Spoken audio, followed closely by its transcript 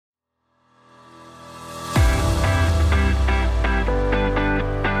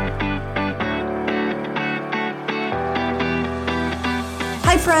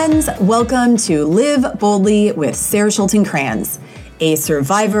friends. Welcome to Live Boldly with Sarah Schulten-Kranz, a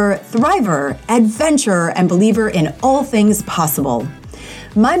survivor, thriver, adventurer, and believer in all things possible.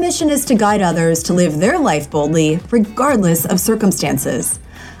 My mission is to guide others to live their life boldly, regardless of circumstances.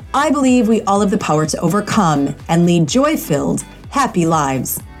 I believe we all have the power to overcome and lead joy-filled, happy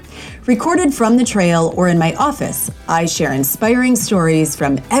lives. Recorded from the trail or in my office, I share inspiring stories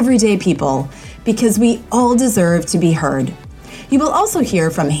from everyday people because we all deserve to be heard. You will also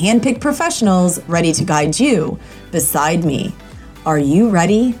hear from handpicked professionals ready to guide you beside me. Are you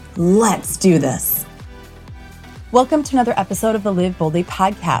ready? Let's do this. Welcome to another episode of the Live Boldly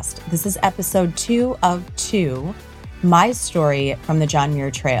podcast. This is episode 2 of 2, my story from the John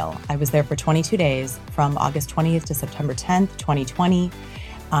Muir Trail. I was there for 22 days from August 20th to September 10th, 2020.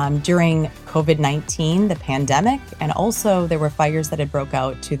 During COVID-19, the pandemic, and also there were fires that had broke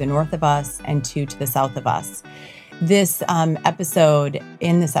out to the north of us and two to the south of us. In this episode,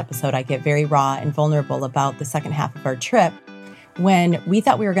 I get very raw and vulnerable about the second half of our trip when we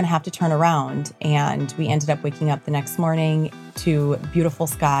thought we were going to have to turn around, and we ended up waking up the next morning to beautiful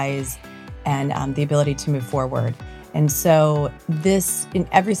skies and the ability to move forward. And so this, in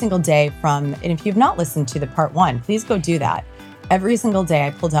every single day and if you've not listened to the part 1, please go do that. Every single day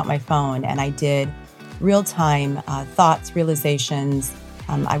I pulled out my phone and I did real-time thoughts, realizations.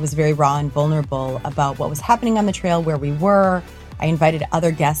 I was very raw and vulnerable about what was happening on the trail, where we were. I invited other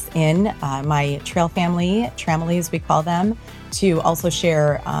guests in, my trail family, Tramily as we call them, to also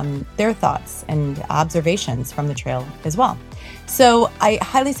share their thoughts and observations from the trail as well. So I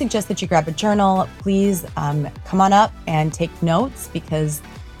highly suggest that you grab a journal. Please come on up and take notes, because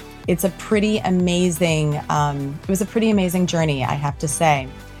it's a pretty amazing, it was a pretty amazing journey, I have to say.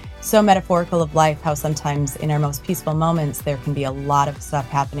 So metaphorical of life, how sometimes in our most peaceful moments, there can be a lot of stuff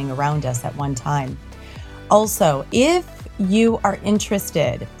happening around us at one time. Also, if you are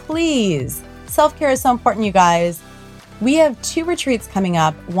interested, please, self-care is so important, you guys. We have 2 retreats coming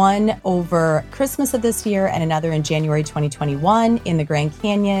up, one over Christmas of this year and another in January 2021 in the Grand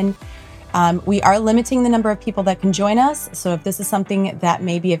Canyon. We are limiting the number of people that can join us. So if this is something that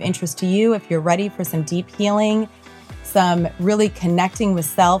may be of interest to you, if you're ready for some deep healing, some really connecting with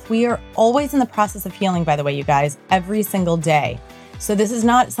self, we are always in the process of healing, by the way, you guys, every single day. So this is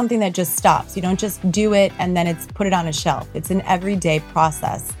not something that just stops. You don't just do it and then put it on a shelf. It's an everyday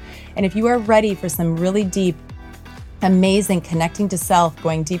process. And if you are ready for some really deep, amazing connecting to self,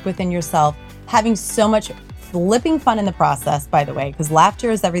 going deep within yourself, having so much flipping fun in the process, by the way, because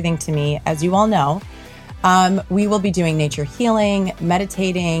laughter is everything to me, as you all know. We will be doing nature healing,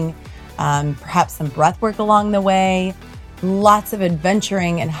 meditating, perhaps some breath work along the way, lots of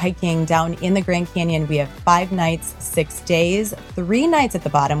adventuring and hiking down in the Grand Canyon. We have 5 nights, 6 days, 3 nights at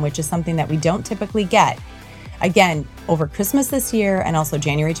the bottom, which is something that we don't typically get. Again, over Christmas this year and also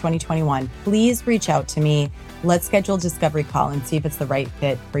January 2021, please reach out to me. Let's schedule a discovery call and see if it's the right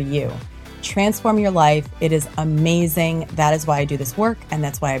fit for you. Transform your life. It is amazing. That is why I do this work, and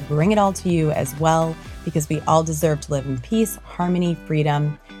that's why I bring it all to you as well, because we all deserve to live in peace, harmony,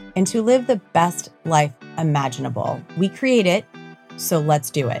 freedom, and to live the best life imaginable. We create it, so let's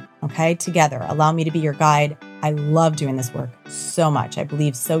do it, okay? Together, allow me to be your guide. I love doing this work so much. I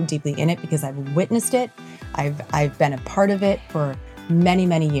believe so deeply in it because I've witnessed it. I've been a part of it for many,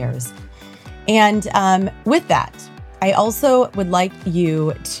 many years. And with that, I also would like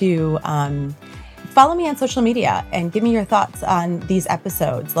you to follow me on social media and give me your thoughts on these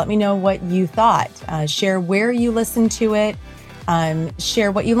episodes. Let me know what you thought. Share where you listened to it.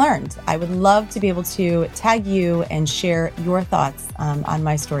 Share what you learned. I would love to be able to tag you and share your thoughts on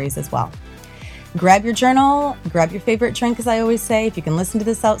my stories as well. Grab your journal, grab your favorite drink, as I always say. If you can listen to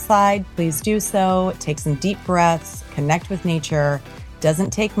this outside, please do so. Take some deep breaths, connect with nature.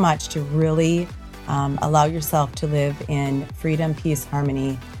 Doesn't take much to really allow yourself to live in freedom, peace,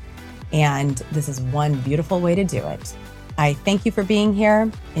 harmony. And this is one beautiful way to do it. I thank you for being here.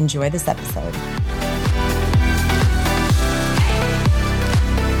 Enjoy this episode.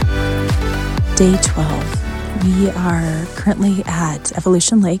 Day 12. We are currently at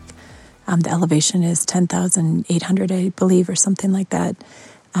Evolution Lake. The elevation is 10,800, I believe, or something like that.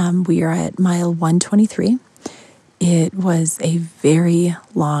 We are at mile 123. It was a very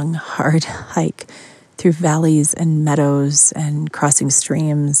long, hard hike through valleys and meadows and crossing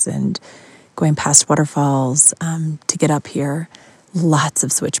streams and going past waterfalls to get up here. Lots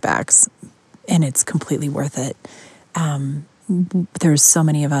of switchbacks, and it's completely worth it. There's so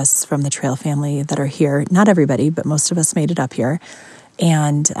many of us from the trail family that are here. Not everybody, but most of us made it up here.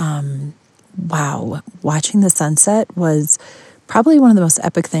 And wow, watching the sunset was probably one of the most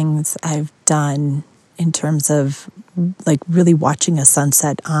epic things I've done in terms of like really watching a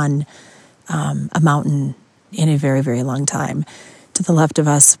sunset on a mountain in a very, very long time. To the left of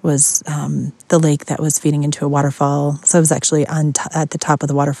us was the lake that was feeding into a waterfall. So I was actually at the top of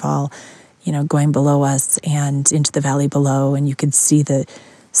the waterfall, going below us and into the valley below, and you could see the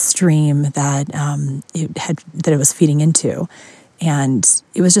stream that it was feeding into. And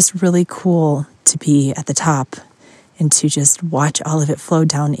it was just really cool to be at the top and to just watch all of it flow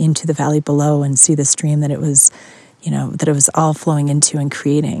down into the valley below and see the stream that it was all flowing into and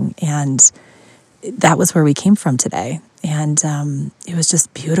creating. And that was where we came from today. And it was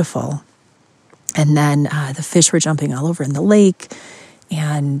just beautiful. And then the fish were jumping all over in the lake,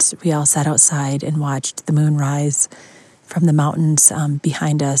 and we all sat outside and watched the moon rise from the mountains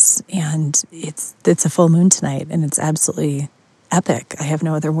behind us. And it's a full moon tonight, and it's absolutely epic. I have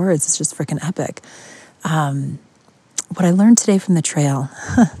no other words. It's just freaking epic. What I learned today from the trail,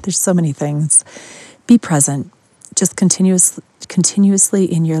 there's so many things. Be present. Just continuously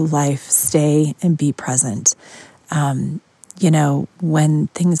in your life, stay and be present. When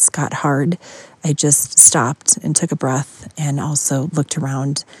things got hard, I just stopped and took a breath and also looked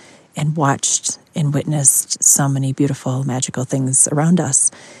around and watched and witnessed so many beautiful, magical things around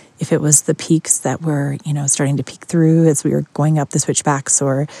us. If it was the peaks that were, starting to peek through as we were going up the switchbacks,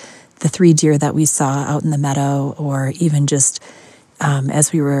 or the 3 deer that we saw out in the meadow, or even just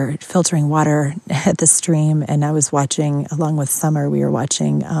as we were filtering water at the stream, and I was watching, along with Summer, we were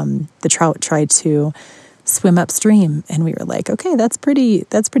watching the trout try to swim upstream, and we were like, okay, that's pretty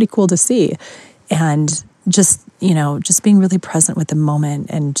cool to see. And just being really present with the moment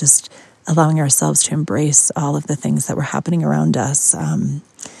and just allowing ourselves to embrace all of the things that were happening around us.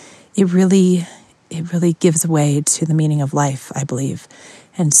 It really gives way to the meaning of life, I believe.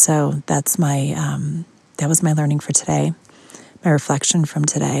 And so that was my learning for today, my reflection from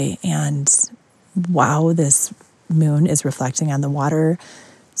today. And wow, this moon is reflecting on the water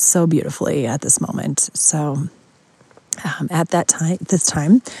so beautifully at this moment. So this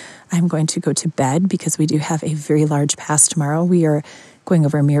time, I'm going to go to bed because we do have a very large pass tomorrow. We are going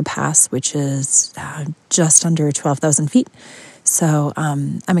over Muir Pass, which is just under 12,000 feet. So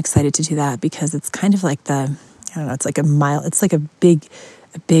I'm excited to do that because it's kind of like it's like a mile. It's like a big,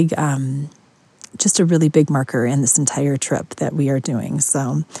 just a really big marker in this entire trip that we are doing.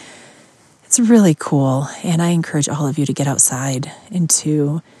 So it's really cool. And I encourage all of you to get outside and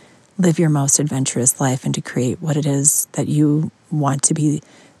to live your most adventurous life and to create what it is that you want to be,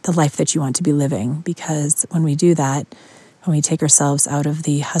 the life that you want to be living. Because when we do that, when we take ourselves out of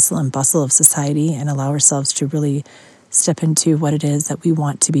the hustle and bustle of society and allow ourselves to really step into what it is that we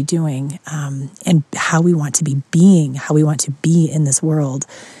want to be doing, and how we want to be being, how we want to be in this world,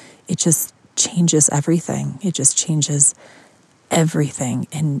 it just changes everything. It just changes everything.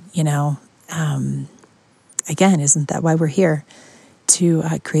 And, again, isn't that why we're here? To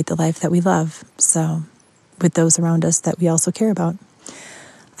create the life that we love. So with those around us that we also care about.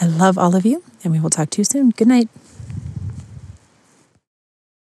 I love all of you, and we will talk to you soon. Good night.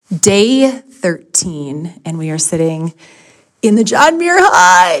 Day 13, and we are sitting in the John Muir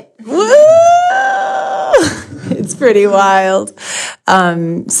hut. Woo! It's pretty wild.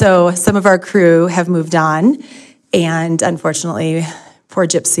 So some of our crew have moved on, and unfortunately, poor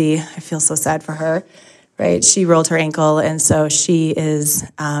Gypsy, I feel so sad for her, right? She rolled her ankle, and so she is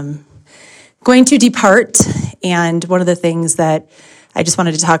going to depart. And one of the things that I just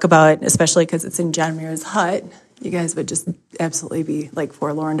wanted to talk about, especially because it's in John Muir's hut, you guys would just absolutely be like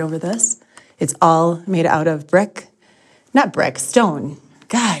forlorn over this. It's all made out of stone.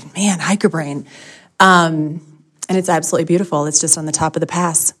 God, man, hiker brain. And it's absolutely beautiful. It's just on the top of the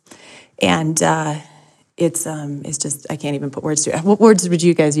pass. And it's just, I can't even put words to it. What words would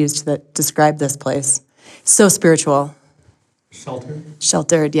you guys use to describe this place? So spiritual.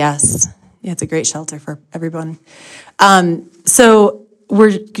 Sheltered, yes. Yeah, it's a great shelter for everyone. So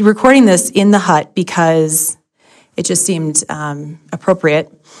we're recording this in the hut because it just seemed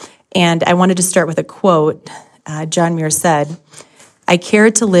appropriate. And I wanted to start with a quote. John Muir said, "I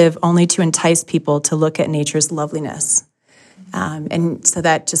care to live only to entice people to look at nature's loveliness." And so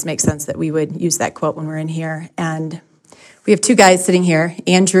that just makes sense that we would use that quote when we're in here. And we have 2 guys sitting here,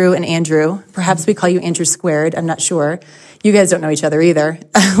 Andrew and Andrew. Perhaps we call you Andrew squared. I'm not sure. You guys don't know each other either.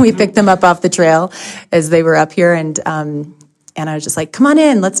 We picked them up off the trail as they were up here. And I was just like, come on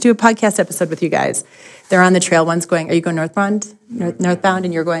in. Let's do a podcast episode with you guys. They're on the trail. One's going, are you going northbound? Northbound,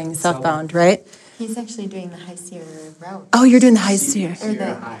 and you're going southbound, right? He's actually doing the High Sierra route. Oh, you're doing the High Sierra.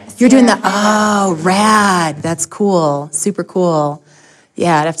 You're doing the, rad. That's cool. Super cool.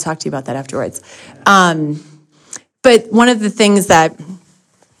 Yeah, I'd have to talk to you about that afterwards. But one of the things that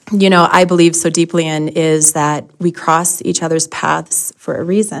I believe so deeply in is that we cross each other's paths for a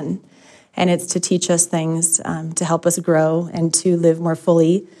reason. And it's to teach us things, to help us grow and to live more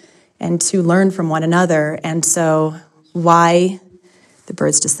fully and to learn from one another. And so why, the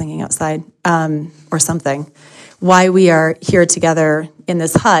bird's just singing outside, or something, why we are here together in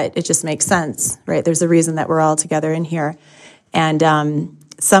this hut, it just makes sense, right? There's a reason that we're all together in here. And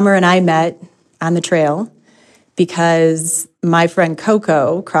Summer and I met on the trail because my friend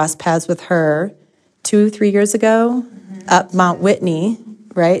Coco crossed paths with her 2-3 years ago up Mount Whitney,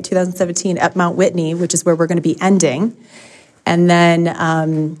 right? 2017 up Mount Whitney, which is where we're going to be ending. And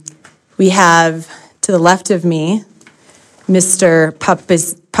then we have to the left of me, Mr.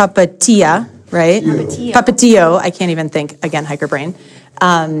 Papatia, right? Papatillo. I can't even think, again, hiker brain.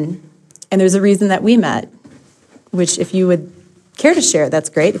 And there's a reason that we met, which if you would care to share, that's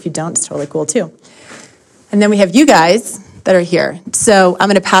great. If you don't, it's totally cool too. And then we have you guys that are here. So I'm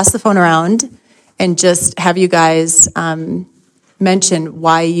going to pass the phone around and just have you guys mention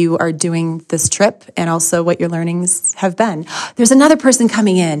why you are doing this trip and also what your learnings have been. There's another person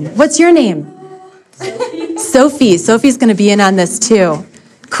coming in. What's your name? Sophie. Sophie's going to be in on this too.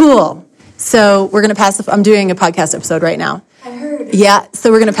 Cool. So we're going to I'm doing a podcast episode right now. I heard. Yeah. So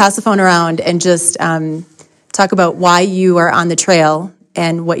we're going to pass the phone around and just talk about why you are on the trail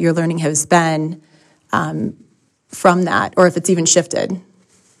and what your learning has been from that, or if it's even shifted.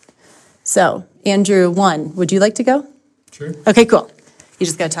 So, Andrew, would you like to go? Sure. Okay, cool. You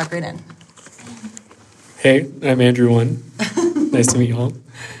just got to talk right in. Hey, I'm Andrew Nice to meet you all.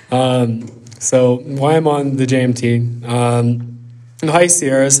 So, why I'm on the JMT. The High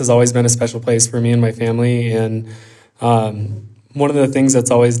Sierras has always been a special place for me and my family, and one of the things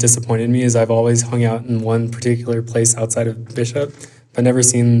that's always disappointed me is I've always hung out in one particular place outside of Bishop, but never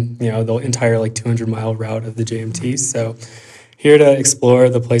seen, the entire 200-mile route of the JMT. So here to explore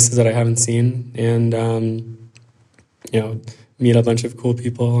the places that I haven't seen and, meet a bunch of cool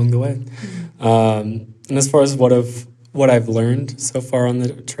people along the way. And as far as what I've learned so far on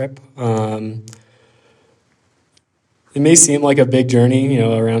the trip, it may seem like a big journey,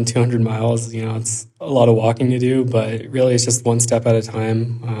 around 200 miles, it's a lot of walking to do, but really it's just one step at a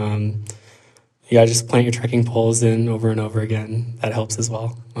time. You gotta just plant your trekking poles in over and over again. That helps as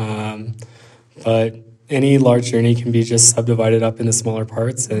well. But any large journey can be just subdivided up into smaller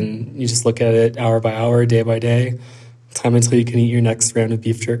parts, and you just look at it hour by hour, day by day, time until you can eat your next round of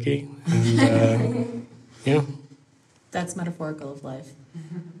beef jerky. And yeah. That's metaphorical of life.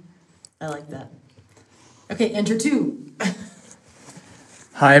 I like that. Okay, Andrew 2.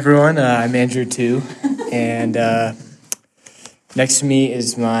 Hi, everyone. I'm Andrew 2, and next to me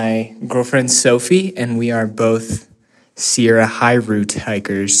is my girlfriend, Sophie, and we are both Sierra High Route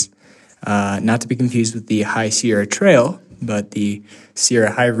hikers, not to be confused with the High Sierra Trail, but the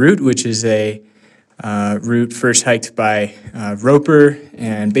Sierra High Route, which is a route first hiked by Roper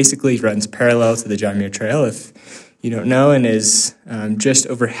and basically runs parallel to the John Muir Trail, if you don't know, and is just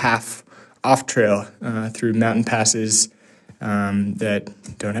over half off trail through mountain passes that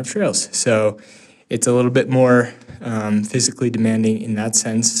don't have trails. So it's a little bit more physically demanding in that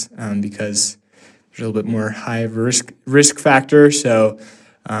sense because there's a little bit more high of a risk factor. So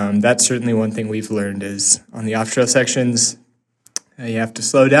that's certainly one thing we've learned is on the off trail sections, you have to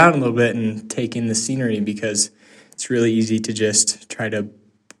slow down a little bit and take in the scenery because it's really easy to just try to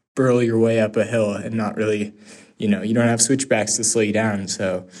burrow your way up a hill and not really, you don't have switchbacks to slow you down.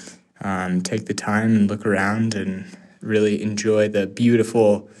 So take the time and look around and really enjoy the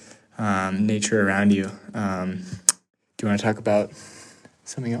beautiful nature around you. Do you want to talk about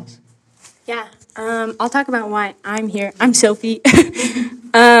something else? Yeah, I'll talk about why I'm here. I'm Sophie.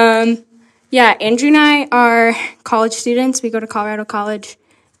 Yeah, Andrew and I are college students. We go to Colorado College,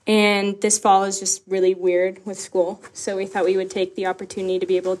 and this fall is just really weird with school. So we thought we would take the opportunity to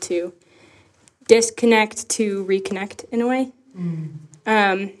be able to disconnect to reconnect in a way.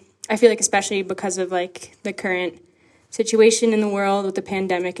 I feel like especially because of the current situation in the world with the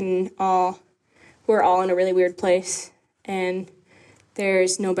pandemic and all, we're all in a really weird place, and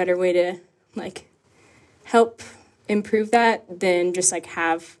there's no better way to help improve that than just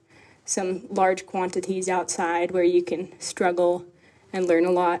have some large quantities outside where you can struggle and learn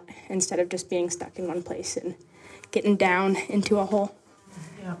a lot instead of just being stuck in one place and getting down into a hole.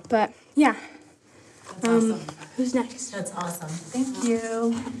 Yeah. But yeah. That's awesome. Who's next? That's awesome. Thank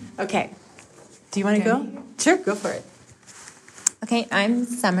you. Okay. Do you want to go? Sure, go for it. Okay, I'm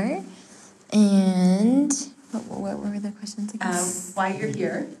Summer, and what were the questions again? Why you're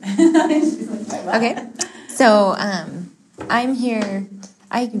here. Okay, so I'm here.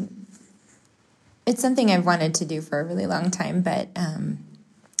 It's something I've wanted to do for a really long time, but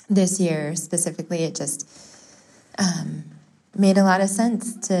this year specifically, it just made a lot of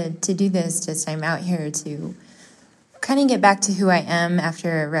sense to do this. Just I'm out here to kind of get back to who I am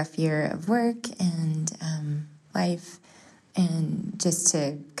after a rough year of work and life, and just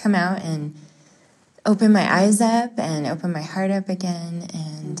to come out and open my eyes up and open my heart up again,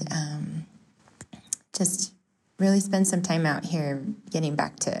 and just really spend some time out here getting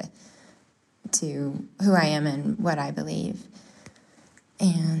back to who I am and what I believe.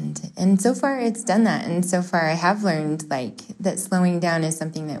 And so far it's done that. And so far I have learned that slowing down is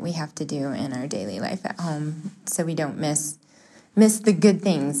something that we have to do in our daily life at home, so we don't miss the good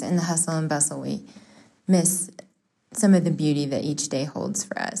things in the hustle and bustle. We miss some of the beauty that each day holds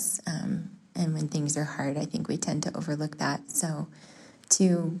for us. And when things are hard, I think we tend to overlook that. So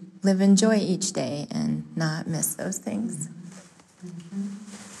to live in joy each day and not miss those things.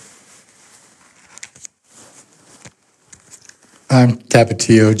 I'm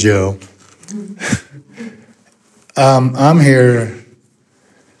Tapatio Joe. I'm here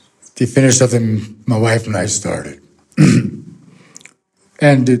to finish something my wife and I started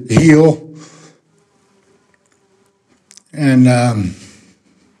and to heal. And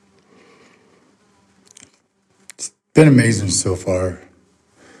it's been amazing so far.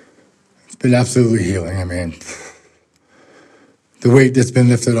 It's been absolutely healing. I mean, the weight that's been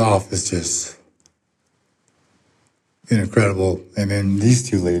lifted off is just been incredible. And then these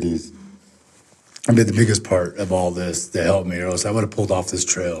two ladies have been the biggest part of all this to help me, or else I would have pulled off this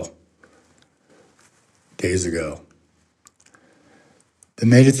trail days ago. They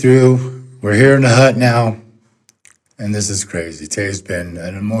made it through. We're here in the hut now, and this is crazy. Today's been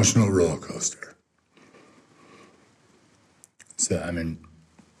an emotional roller coaster. So, I mean,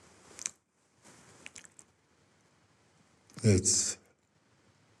 it's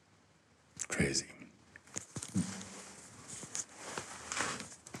crazy.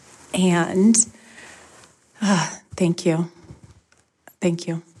 And thank you.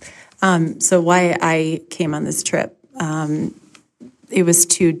 So why I came on this trip, it was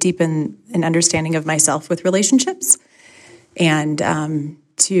to deepen an understanding of myself with relationships, and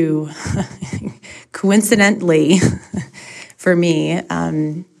to coincidentally, for me,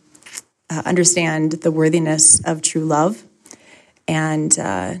 understand the worthiness of true love. And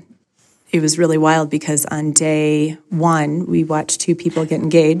it was really wild because on day one, we watched two people get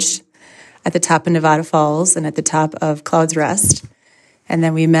engaged at the top of Nevada Falls and at the top of Cloud's Rest. And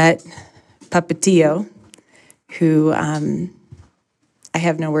then we met Papatio, who, I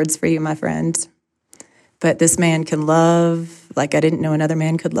have no words for you, my friend, but this man can love like I didn't know another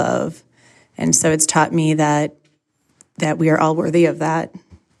man could love. And so it's taught me that we are all worthy of that,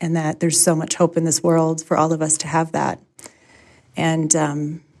 and that there's so much hope in this world for all of us to have that.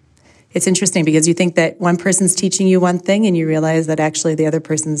 And it's interesting because you think that one person's teaching you one thing and you realize that actually the other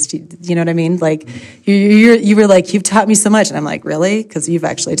person's, you know what I mean? Like you were like, you've taught me so much. And I'm like, really? Because you've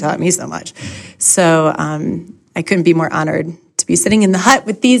actually taught me so much. So I couldn't be more honored to be sitting in the hut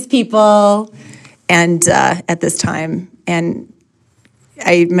with these people and at this time. And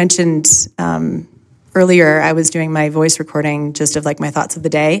I mentioned earlier I was doing my voice recording just of like my thoughts of the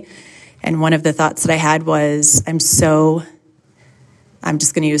day. And one of the thoughts that I had was, I'm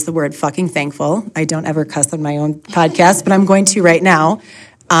just going to use the word fucking thankful. I don't ever cuss on my own podcast, but I'm going to right now,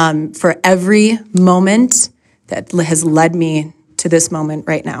 for every moment that has led me to this moment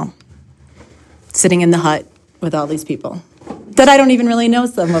right now, sitting in the hut with all these people that I don't even really know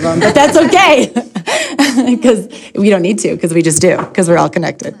some of them, but that's okay because we don't need to, because we just do, because we're all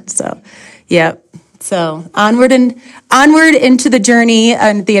connected. So, yeah. So onward into the journey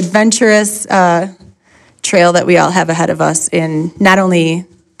and the adventurous trail that we all have ahead of us in not only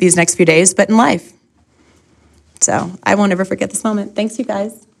these next few days, but in life. So I won't ever forget this moment. Thanks, you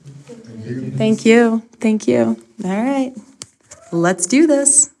guys. Thank you. All right, let's do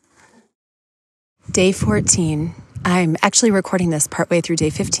this. Day 14. I'm actually recording this partway through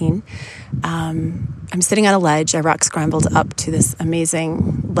day 15. I'm sitting on a ledge. I rock scrambled up to this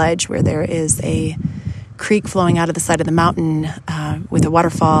amazing ledge where there is a creek flowing out of the side of the mountain with a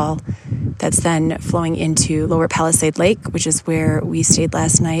waterfall that's then flowing into Lower Palisade Lake, which is where we stayed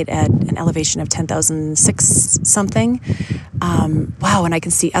last night at an elevation of 10,006 something. Wow, and I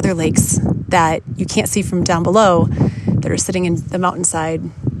can see other lakes that you can't see from down below that are sitting in the mountainside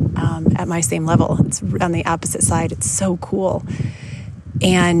at my same level. It's on the opposite side. It's so cool.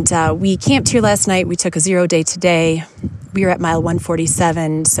 And we camped here last night. We took a 0 day today. We are at mile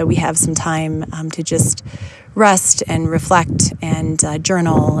 147, so we have some time to just rest and reflect and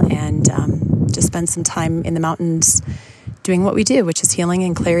journal and just spend some time in the mountains doing what we do, which is healing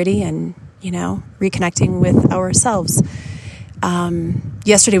and clarity and, reconnecting with ourselves.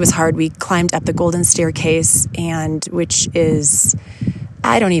 Yesterday was hard. We climbed up the Golden Staircase, which is,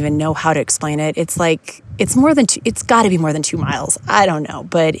 I don't even know how to explain it. It's like, it's got to be more than 2 miles. I don't know,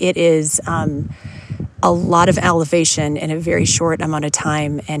 but it is a lot of elevation in a very short amount of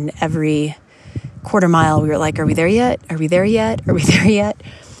time. And every quarter mile, we were like, are we there yet? Are we there yet? Are we there yet?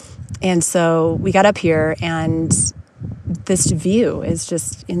 And so we got up here, and this view is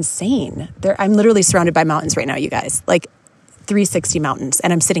just insane. I'm literally surrounded by mountains right now, you guys, like 360 mountains,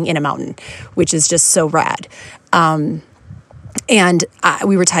 and I'm sitting in a mountain, which is just so rad. And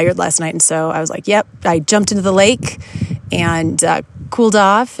we were tired last night, and so I was like, yep. I jumped into the lake and cooled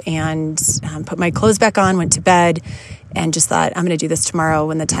off and put my clothes back on, went to bed, and just thought, I'm going to do this tomorrow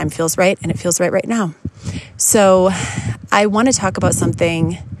when the time feels right, and it feels right now. So I want to talk about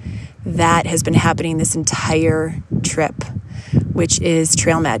something that has been happening this entire trip, which is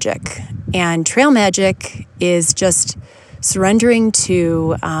trail magic. And trail magic is just surrendering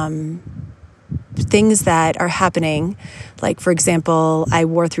to things that are happening. Like, for example, I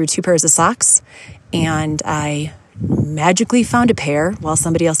wore through 2 pairs of socks, and I magically found a pair while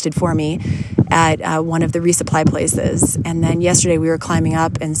somebody else did for me at one of the resupply places. And then yesterday we were climbing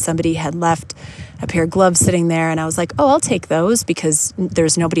up, and somebody had left a pair of gloves sitting there, and I was like, oh, I'll take those because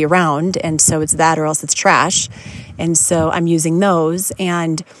there's nobody around, and so it's that or else it's trash. And so I'm using those,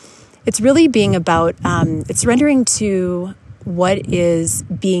 and it's really being about it's surrendering to what is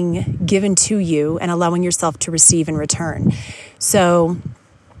being given to you and allowing yourself to receive in return. So,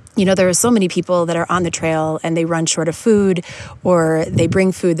 you know, there are so many people that are on the trail and they run short of food, or they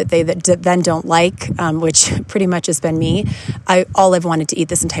bring food that they then don't like, which pretty much has been me. All I've wanted to eat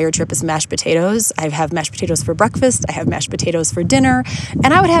this entire trip is mashed potatoes. I have mashed potatoes for breakfast. I have mashed potatoes for dinner,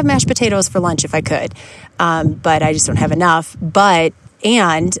 and I would have mashed potatoes for lunch if I could. But I just don't have enough.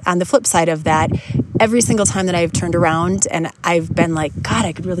 And on the flip side of that, every single time that I've turned around and I've been like, God,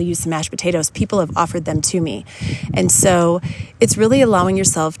 I could really use some mashed potatoes, people have offered them to me. And so it's really allowing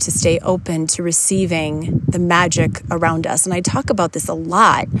yourself to stay open to receiving the magic around us. And I talk about this a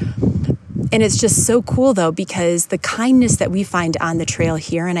lot. And it's just so cool, though, because the kindness that we find on the trail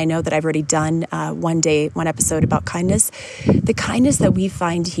here, and I know that I've already done one episode about kindness, the kindness that we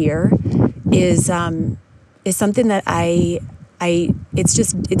find here is something that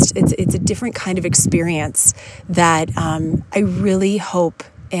it's a different kind of experience that I really hope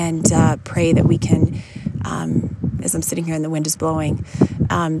and pray that we can, as I'm sitting here and the wind is blowing,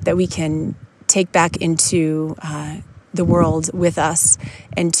 that we can take back into the world with us,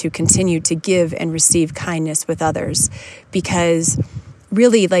 and to continue to give and receive kindness with others. Because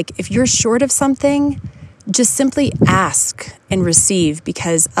really, like, if you're short of something, just simply ask and receive,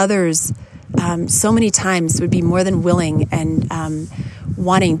 because others so many times would be more than willing and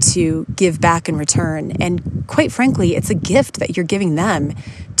wanting to give back in return. And quite frankly, it's a gift that you're giving them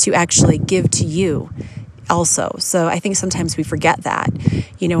to actually give to you also. So I think sometimes we forget that,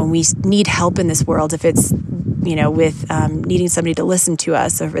 you know, when we need help in this world, if it's, you know, with needing somebody to listen to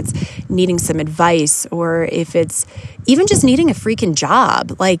us, or if it's needing some advice, or if it's even just needing a freaking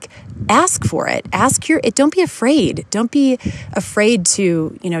job, like, ask for it. Don't be afraid. Don't be afraid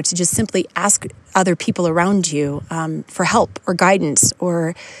to just simply ask other people around you for help or guidance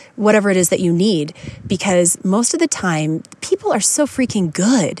or whatever it is that you need, because most of the time people are so freaking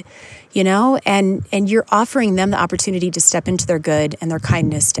good, you know, and you're offering them the opportunity to step into their good and their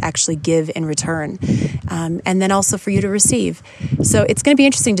kindness to actually give in return. And then also for you to receive. So it's going to be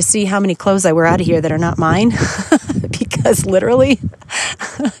interesting to see how many clothes I wear out of here that are not mine, because literally,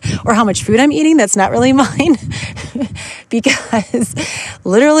 or how much food I'm eating that's not really mine, because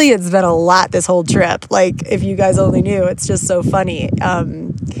literally it's been a lot this whole trip. Like, if you guys only knew, it's just so funny.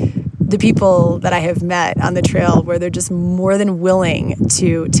 The people that I have met on the trail, where they're just more than willing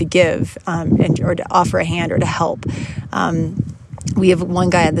to give or to offer a hand or to help. We have one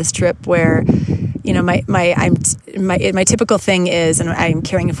guy on this trip where, you know, my typical thing is, and I'm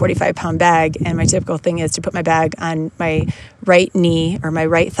carrying a 45-pound bag, and my typical thing is to put my bag on my right knee or my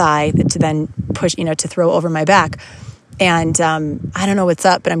right thigh to then push, you know, to throw over my back. And I don't know what's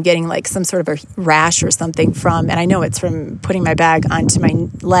up, but I'm getting like some sort of a rash or something and I know it's from putting my bag onto my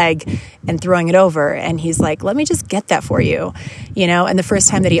leg and throwing it over. And he's like, let me just get that for you, you know? And the first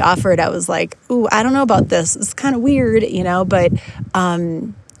time that he offered, I was like, ooh, I don't know about this. It's kind of weird, you know, but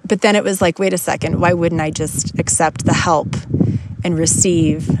then it was like, wait a second, why wouldn't I just accept the help and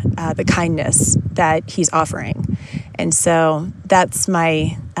receive the kindness that he's offering? And so that's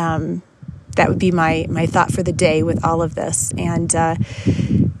that would be my thought for the day with all of this. And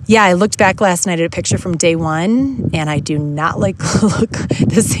yeah, I looked back last night at a picture from day one, and I do not look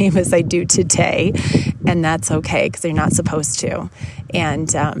the same as I do today. And that's okay, because you're not supposed to.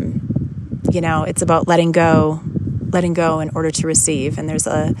 And, it's about letting go in order to receive. And there's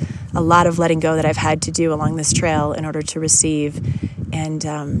a lot of letting go that I've had to do along this trail in order to receive. And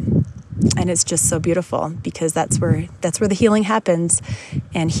it's just so beautiful, because that's where the healing happens.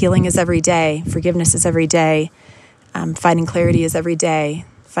 And healing is every day. Forgiveness is every day. Finding clarity is every day.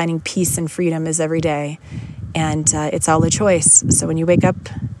 Finding peace and freedom is every day. And it's all a choice. So when you wake up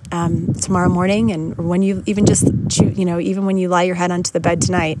tomorrow morning, and when you even just even when you lie your head onto the bed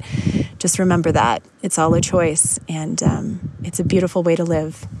tonight, just remember that it's all a choice, and it's a beautiful way to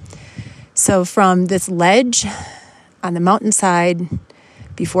live. So from this ledge on the mountainside,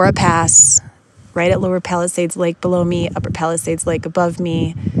 before a pass, right at Lower Palisades Lake below me, Upper Palisades Lake above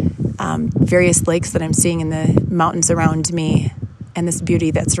me, various lakes that I'm seeing in the mountains around me, and this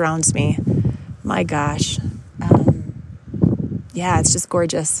beauty that surrounds me. My gosh. It's just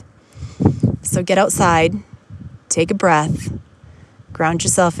gorgeous. So get outside, take a breath, ground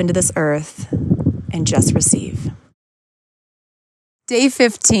yourself into this earth, and just receive. Day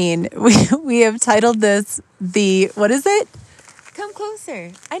 15, we have titled this what is it? Come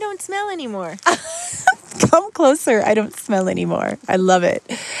closer. I don't smell anymore. Come closer. I don't smell anymore. I love it.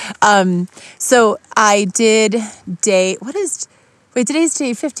 So I did today's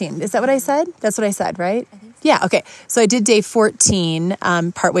day 15. Is that what I said? That's what I said, right? I think so. Yeah. Okay. So I did day 14,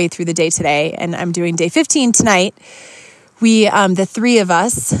 partway through the day today, and I'm doing day 15 tonight. We, the three of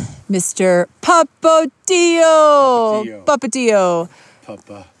us, Mr. Papadio.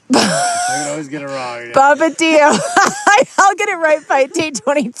 Papa. I can always get it wrong. Papadio. I'll get it right by day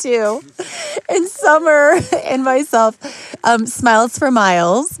 22. And Summer and myself, Smiles for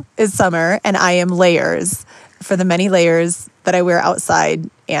Miles is Summer, and I am Layers, for the many layers that I wear outside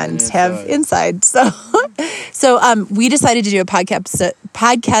and have inside. So we decided to do a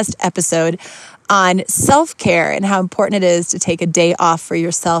podcast episode on self-care and how important it is to take a day off for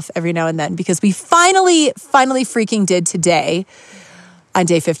yourself every now and then, because we finally freaking did today on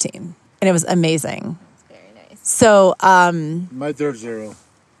day 15, and it was amazing. That's very nice. So, my third zero.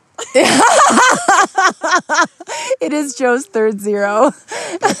 It is Joe's third zero.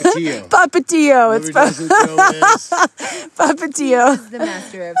 Papadio. Papadio. It's Papadio. He's the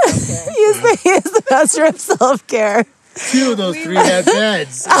master of self-care. He is the master of self-care. Two of those three had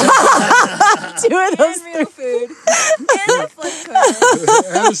beds. Two of those And real food. And a flip cooker.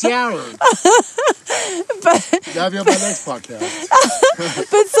 And a shower. That'll be on my next podcast.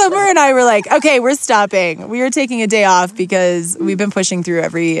 But Summer and I were like, okay, we're stopping. We are taking a day off because we've been pushing through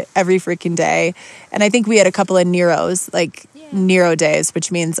every freaking day. And I think we had a couple of Neros, Nero days,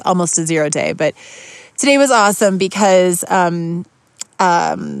 which means almost a 0 day. But today was awesome because, let's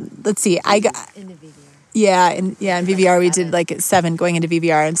see, I got... In the VBR. Yeah, in VBR we did like at 7 going into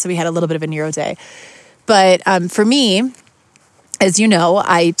VBR, and so we had a little bit of a Nero day. But for me, as you know,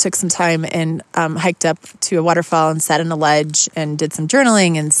 I took some time and hiked up to a waterfall and sat on a ledge and did some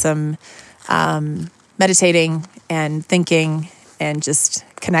journaling and some meditating and thinking and just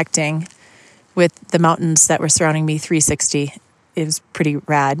connecting with the mountains that were surrounding me 360. It was pretty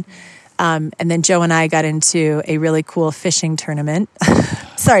rad. And then Joe and I got into a really cool fishing tournament.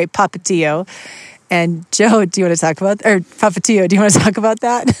 Sorry, Papadio. And Joe, do you want to talk about, or Papadio, do you want to talk about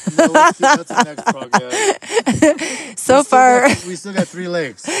that? No, that's the next podcast. So far, we still got 3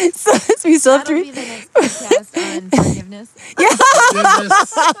 lakes. So we still have 3. That'll be the next podcast on forgiveness. Yeah.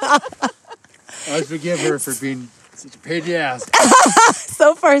 I forgive her for being such a pain in the ass.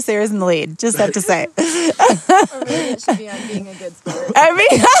 So far, Sarah's in the lead. Just have to say. Or maybe it should be on being a good sport. I mean,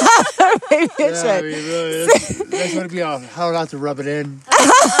 maybe it should. I mean, really, that's going to be on how not to rub it in.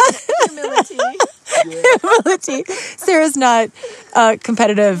 Humility. Humility. Sarah's not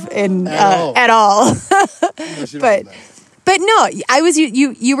competitive at all. No, But no, I was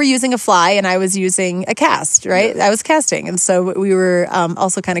you were using a fly and I was using a cast, right? Yeah. I was casting, and so we were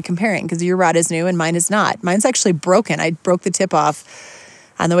also kind of comparing because your rod is new and mine is not. Mine's actually broken. I broke the tip off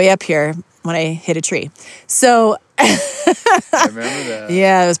on the way up here when I hit a tree. So I remember that.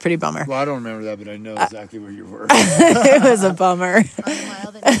 yeah, it was pretty bummer. Well, I don't remember that, but I know exactly where you were. It was a bummer. On the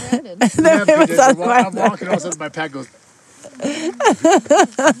mile that never ended. I'm walking, all of a sudden my pack goes.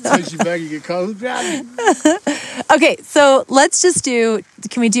 Takes you back, you get caught. Who's driving? Okay, so let's just can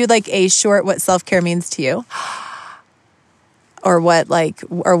we do like a short what self-care means to you? Or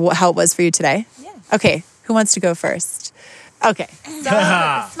how it was for you today? Yeah. Okay, who wants to go first? Okay.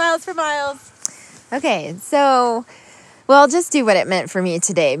 Smiles for Miles. Okay, so Well, I'll just do what it meant for me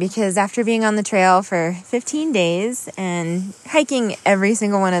today, because after being on the trail for 15 days and hiking every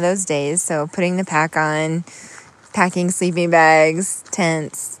single one of those days, so putting the pack on, packing sleeping bags,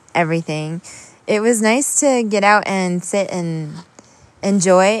 tents, everything, it was nice to get out and sit and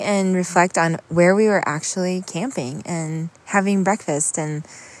enjoy and reflect on where we were actually camping and having breakfast, and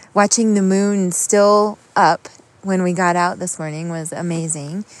watching the moon still up when we got out this morning was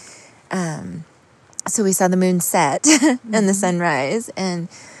amazing. So we saw the moon set and the sunrise, and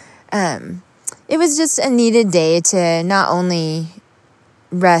it was just a needed day to not only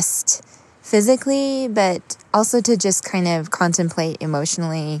rest physically, but also to just kind of contemplate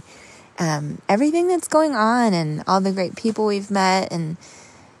emotionally everything that's going on and all the great people we've met, and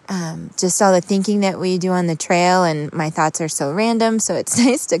just all the thinking that we do on the trail. And my thoughts are so random, so it's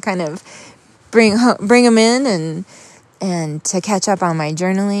nice to kind of bring them in and to catch up on my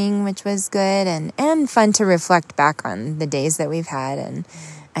journaling, which was good, and fun to reflect back on the days that we've had. And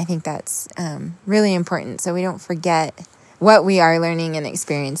I think that's really important, so we don't forget what we are learning and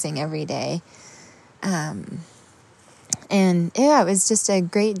experiencing every day. And yeah, it was just a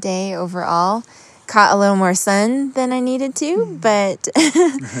great day overall. Caught a little more sun than I needed to, but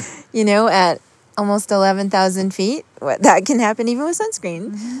at almost 11,000 feet, that can happen even with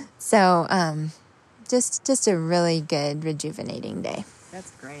sunscreen. So just a really good, rejuvenating day.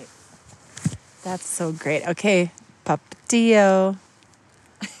 That's great. That's so great. Okay, Papadio.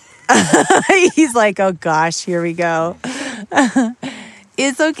 He's like, oh gosh, here we go.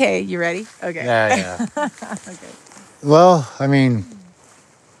 It's okay. You ready? Okay. Yeah. Okay. Well, I mean,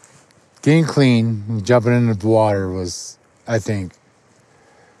 getting clean and jumping into the water was, I think,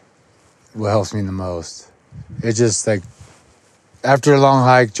 what helps me the most. It's just like, after a long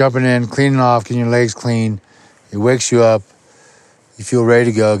hike, jumping in, cleaning off, getting your legs clean, it wakes you up. You feel ready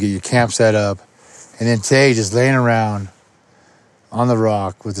to go, get your camp set up. And then today, just laying around on the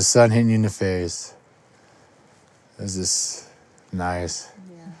rock with the sun hitting you in the face. It was just nice.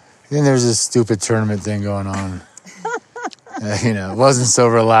 Yeah. And then there's this stupid tournament thing going on. It wasn't so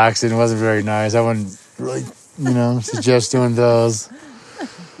relaxing. It wasn't very nice. I wouldn't really, suggest doing those.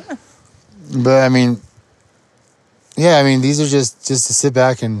 But, these are just to sit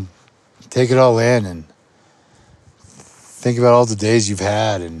back and take it all in and think about all the days you've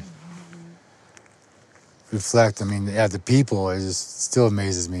had and reflect. The people, it just still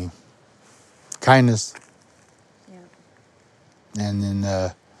amazes me. Kindness. Yeah. And then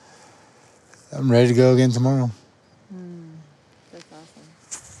I'm ready to go again tomorrow. That's awesome.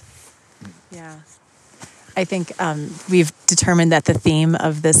 Yeah. I think we've determined that the theme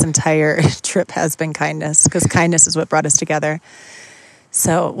of this entire trip has been kindness, because kindness is what brought us together.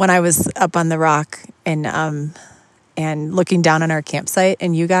 So when I was up on the rock and looking down on our campsite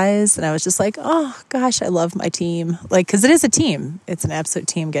and you guys, and I was just like, oh gosh, I love my team. Because it is a team. It's an absolute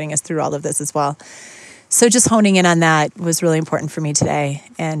team getting us through all of this as well. So just honing in on that was really important for me today,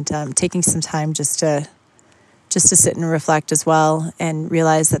 and taking some time just to sit and reflect as well, and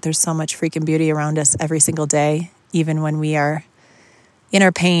realize that there's so much freaking beauty around us every single day, even when we are in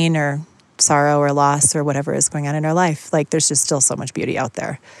our pain or sorrow or loss or whatever is going on in our life. There's just still so much beauty out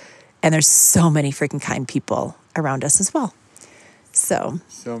there. And there's so many freaking kind people around us as well. So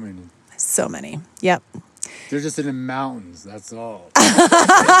many. Yep. They're just in the mountains, that's all.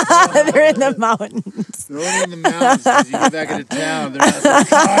 They're in the mountains. They're only in the mountains because you get back into town, they're not so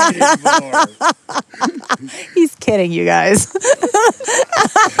kind anymore. He's kidding, you guys.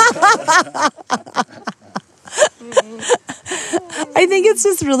 I think it's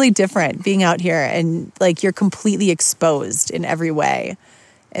just really different being out here, and you're completely exposed in every way.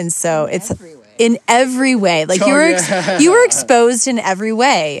 And so in every way. You were exposed in every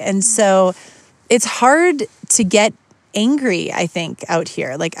way. And so it's hard to get angry, I think, out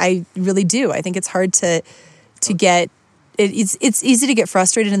here. I really do. I think it's hard to get, it's easy to get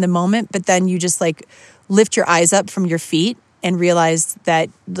frustrated in the moment, but then you just lift your eyes up from your feet and realize that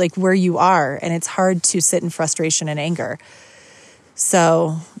where you are, and it's hard to sit in frustration and anger.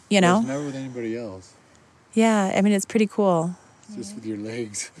 So, It's never with anybody else. Yeah, it's pretty cool. It's just with your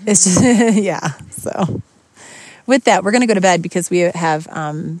legs. It's just, yeah. So with that, we're going to go to bed because we have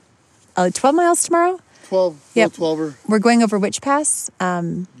 12 miles tomorrow. 12. Yep. 12er. We're going over which pass?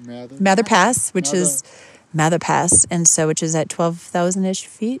 Mather Pass, which is Mather Pass, and so which is at 12,000-ish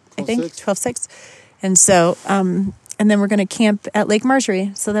feet, I think, 12,600. And so, and then we're going to camp at Lake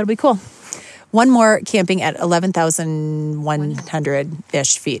Marjorie, so that'll be cool. One more camping at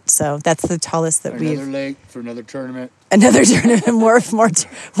 11,100-ish feet. So that's the tallest that we've... Another lake for another tournament. Another tournament. More.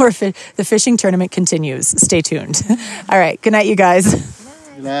 The fishing tournament continues. Stay tuned. All right. Good night, you guys. Good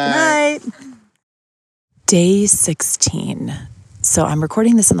night. Good night. Day 16. So I'm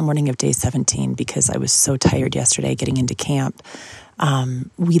recording this in the morning of day 17 because I was so tired yesterday getting into camp.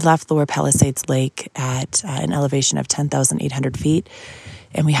 We left Lower Palisades Lake at an elevation of 10,800 feet,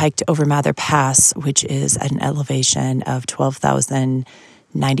 and we hiked over Mather Pass, which is at an elevation of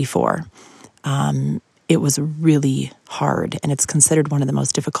 12,094. It was really hard, and it's considered one of the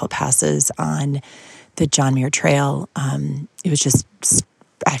most difficult passes on the John Muir Trail. It was just,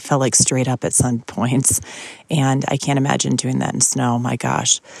 I felt like straight up at some points, and I can't imagine doing that in snow. My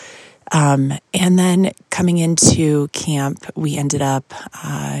gosh. And then coming into camp, we ended up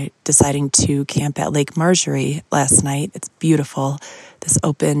deciding to camp at Lake Marjorie last night. It's beautiful, this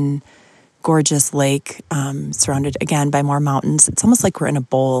open, gorgeous lake, surrounded again by more mountains. It's almost like we're in a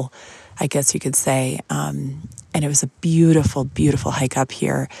bowl, I guess you could say. And it was a beautiful, beautiful hike up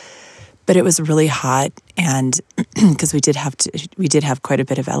here. But it was really hot, and because we did have quite a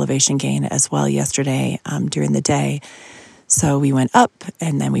bit of elevation gain as well yesterday during the day. So we went up,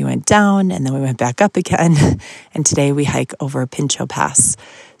 and then we went down, and then we went back up again. And today we hike over Pinchot Pass,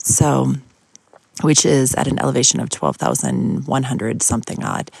 which is at an elevation of 12,100 something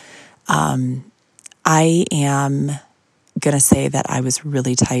odd. I am going to say that I was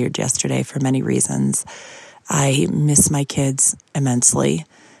really tired yesterday for many reasons. I miss my kids immensely,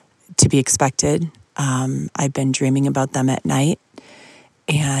 to be expected. I've been dreaming about them at night,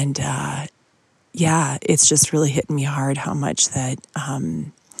 and it's just really hitting me hard how much that I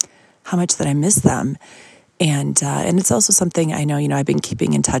miss them, and it's also something I know. I've been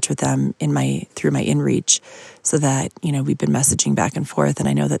keeping in touch with them through my InReach, so that we've been messaging back and forth, and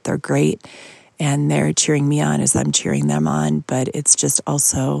I know that they're great, and they're cheering me on as I'm cheering them on. But it's just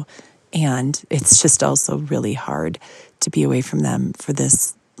also really hard to be away from them for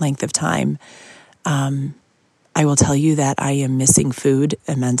this length of time. I will tell you that I am missing food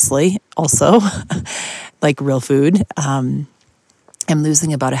immensely also, like real food. I'm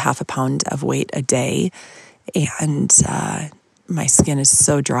losing about a half a pound of weight a day, and my skin is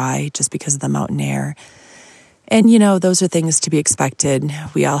so dry just because of the mountain air. And, those are things to be expected.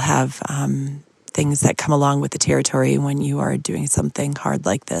 We all have things that come along with the territory when you are doing something hard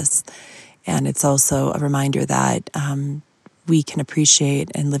like this. And it's also a reminder that we can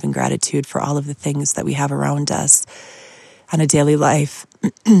appreciate and live in gratitude for all of the things that we have around us on a daily life.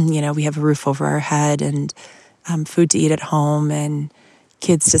 We have a roof over our head, and food to eat at home, and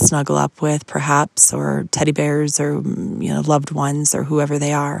kids to snuggle up with, perhaps, or teddy bears, or loved ones, or whoever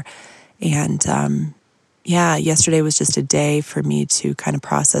they are. And yesterday was just a day for me to kind of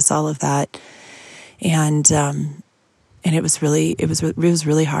process all of that, and it was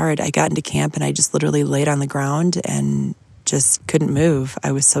really hard. I got into camp, and I just literally laid on the ground and just couldn't move.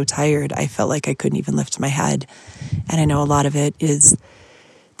 I was so tired. I felt like I couldn't even lift my head. And I know a lot of it is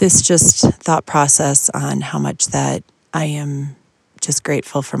this just thought process on how much that I am just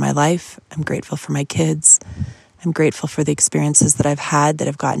grateful for my life. I'm grateful for my kids. I'm grateful for the experiences that I've had that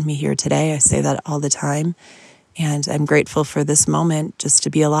have gotten me here today. I say that all the time. And I'm grateful for this moment just to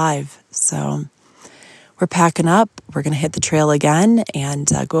be alive. So we're packing up. We're going to hit the trail again and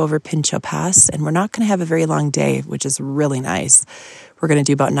go over Pinchot Pass. And we're not going to have a very long day, which is really nice. We're going to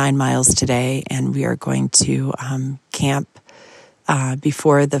do about 9 miles today, and we are going to camp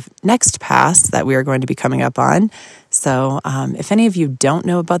before the next pass that we are going to be coming up on. So if any of you don't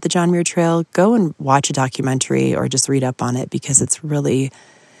know about the John Muir Trail, go and watch a documentary or just read up on it, because it's really,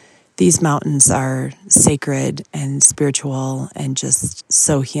 these mountains are sacred and spiritual and just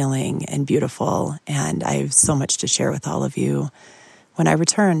so healing and beautiful. And I have so much to share with all of you when I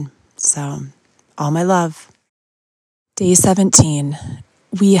return. So all my love. Day 17.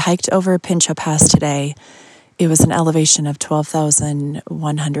 We hiked over Pinchot Pass today. It was an elevation of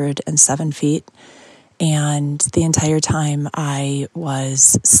 12,107 feet. And the entire time I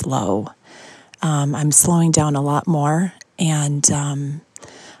was slow. I'm slowing down a lot more. And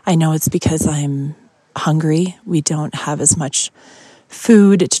I know it's because I'm hungry. We don't have as much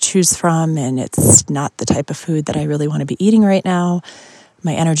food to choose from, and it's not the type of food that I really want to be eating right now.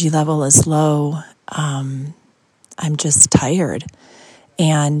 My energy level is low. I'm just tired.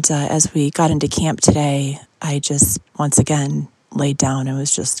 And as we got into camp today, I just once again laid down and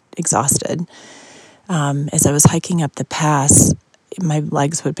was just exhausted. As I was hiking up the pass, my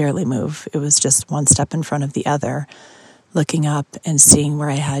legs would barely move. It was just one step in front of the other, looking up and seeing where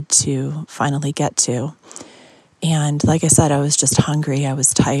I had to finally get to. And like I said, I was just hungry. I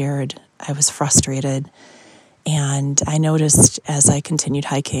was tired. I was frustrated. And I noticed as I continued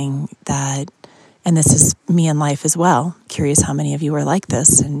hiking that, and this is me in life as well, curious how many of you are like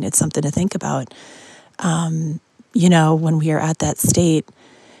this, and it's something to think about. When we are at that state,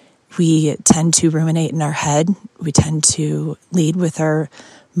 we tend to ruminate in our head. We tend to lead with our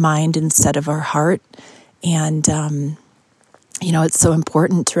mind instead of our heart. And, it's so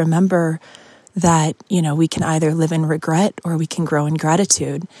important to remember that, we can either live in regret or we can grow in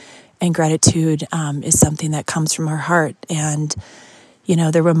gratitude. And gratitude is something that comes from our heart. And,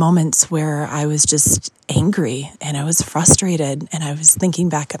 there were moments where I was just angry and I was frustrated and I was thinking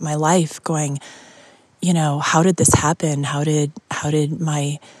back at my life going, how did this happen? How is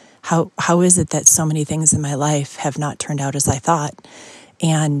it that so many things in my life have not turned out as I thought?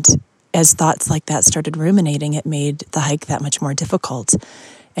 And as thoughts like that started ruminating, it made the hike that much more difficult.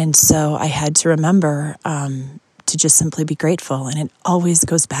 And so I had to remember to just simply be grateful. And it always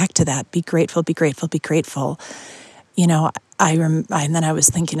goes back to that. Be grateful, be grateful, be grateful. And then I was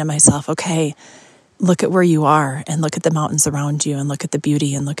thinking to myself, okay, look at where you are and look at the mountains around you and look at the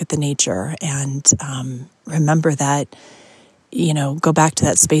beauty and look at the nature. And remember that, go back to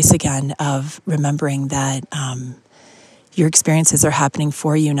that space again of remembering that your experiences are happening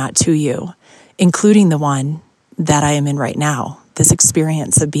for you, not to you, including the one that I am in right now. This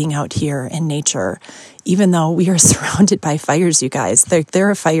experience of being out here in nature, even though we are surrounded by fires, you guys, there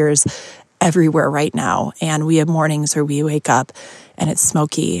are fires everywhere right now. And we have mornings where we wake up and it's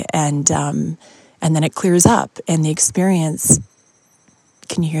smoky and then it clears up. And the experience,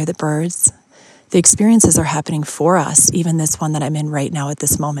 can you hear the birds? The experiences are happening for us, even this one that I'm in right now at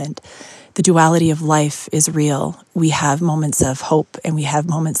this moment. The duality of life is real. We have moments of hope and we have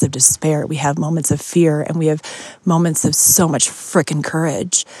moments of despair. We have moments of fear and we have moments of so much frickin'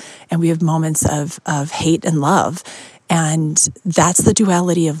 courage. And we have moments of hate and love. And that's the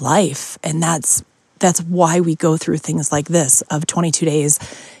duality of life. And that's why we go through things like this of 22 days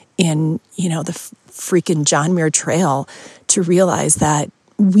in, the freaking John Muir Trail to realize that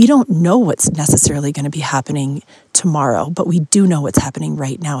we don't know what's necessarily going to be happening tomorrow, but we do know what's happening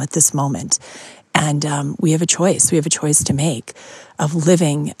right now at this moment. And we have a choice. We have a choice to make of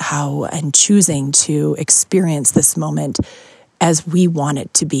living how and choosing to experience this moment as we want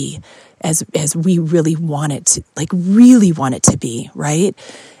it to be, as we really want it to, really want it to be, right?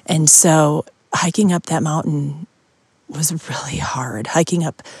 And so hiking up that mountain was really hard. Hiking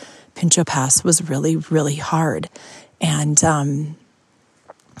up Pinchot Pass was really, really hard. And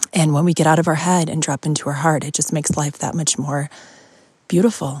when we get out of our head and drop into our heart, it just makes life that much more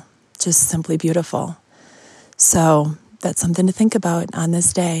beautiful, just simply beautiful. So that's something to think about on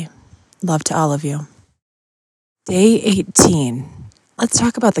this day. Love to all of you. Day 18. Let's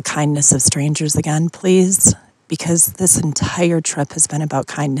talk about the kindness of strangers again, please, because this entire trip has been about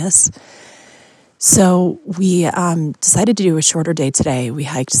kindness. So we decided to do a shorter day today. We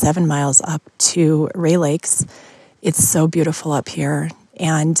hiked 7 miles up to Ray Lakes. It's so beautiful up here.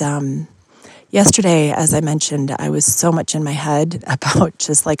 And yesterday, as I mentioned, I was so much in my head about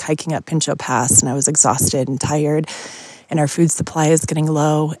just hiking up Pinchot Pass, and I was exhausted and tired, and our food supply is getting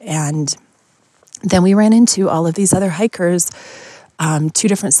low. And then we ran into all of these other hikers, 2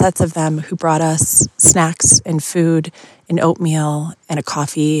 different sets of them who brought us snacks and food and oatmeal and a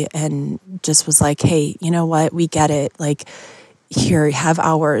coffee and just was like, hey, you know what? We get it. Here, have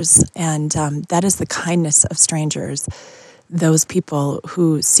ours. And that is the kindness of strangers. Those people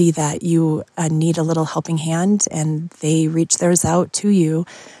who see that you need a little helping hand and they reach theirs out to you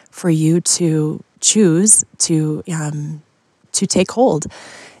for you to choose to take hold.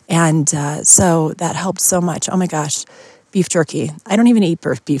 And so that helped so much. Oh my gosh, beef jerky. I don't even eat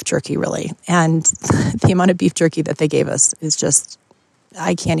beef jerky really. And the amount of beef jerky that they gave us is just,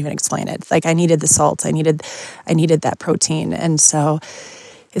 I can't even explain it. I needed the salt. I needed that protein. And so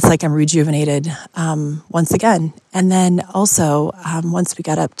it's I'm rejuvenated once again. And then also, once we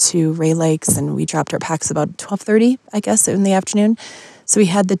got up to Ray Lakes and we dropped our packs about 12:30, I guess, in the afternoon. So we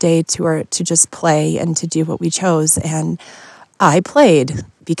had the day to just play and to do what we chose. And I played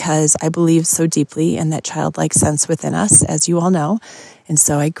because I believe so deeply in that childlike sense within us, as you all know. And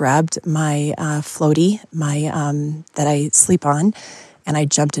so I grabbed my floaty, that I sleep on, and I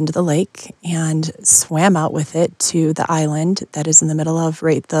jumped into the lake and swam out with it to the island that is in the middle of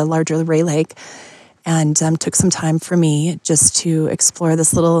the larger Ray Lake, and took some time for me just to explore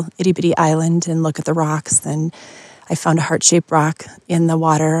this little itty-bitty island and look at the rocks. And I found a heart-shaped rock in the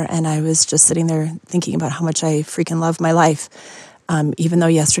water, and I was just sitting there thinking about how much I freaking love my life. Even though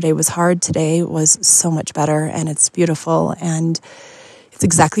yesterday was hard, today was so much better, and it's beautiful, and it's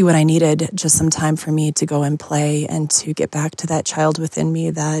exactly what I needed, just some time for me to go and play and to get back to that child within me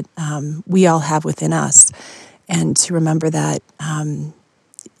that we all have within us, and to remember that,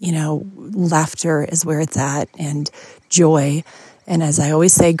 laughter is where it's at, and joy, and as I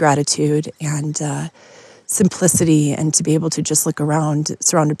always say, gratitude. And simplicity, and to be able to just look around,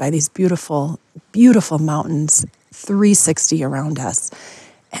 surrounded by these beautiful, beautiful mountains, 360 around us.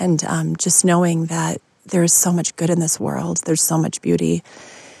 And just knowing that there's so much good in this world, there's so much beauty.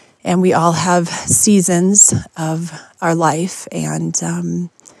 And we all have seasons of our life, and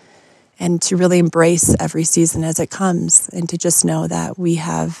to really embrace every season as it comes, and to just know that we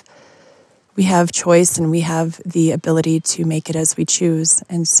have choice, and we have the ability to make it as we choose.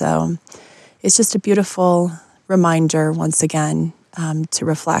 And so it's just a beautiful reminder once again to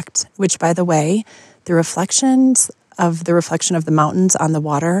reflect, which, by the way, the reflection of the mountains on the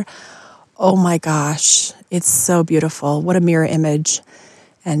water, oh my gosh, it's so beautiful. What a mirror image.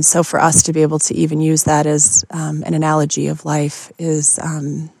 And so for us to be able to even use that as an analogy of life is,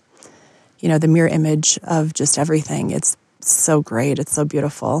 the mirror image of just everything. It's so great. It's so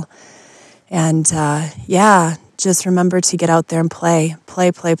beautiful. And just remember to get out there and play.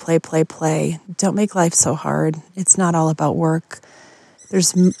 Play, play, play, play, play. Don't make life so hard. It's not all about work.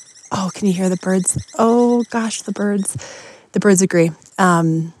 Can you hear the birds? Oh gosh, the birds. The birds agree.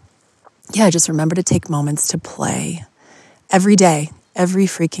 Just remember to take moments to play. Every day, every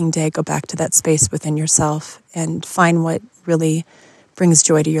freaking day, go back to that space within yourself and find what really brings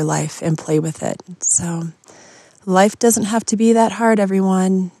joy to your life and play with it. So life doesn't have to be that hard,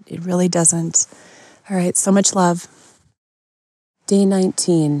 everyone. It really doesn't. All right, so much love. Day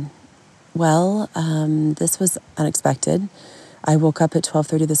 19. Well, this was unexpected. I woke up at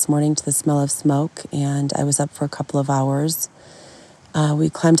 12:30 this morning to the smell of smoke, and I was up for a couple of hours.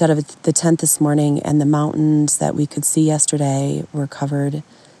 We climbed out of the tent this morning, and the mountains that we could see yesterday were covered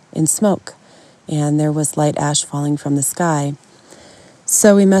in smoke, and there was light ash falling from the sky.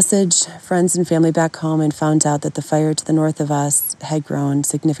 So we messaged friends and family back home and found out that the fire to the north of us had grown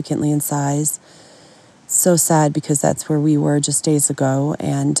significantly in size. So sad, because that's where we were just days ago,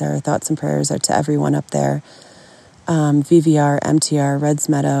 and our thoughts and prayers are to everyone up there. VVR, MTR, Reds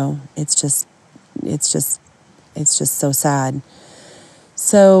Meadow. It's just so sad.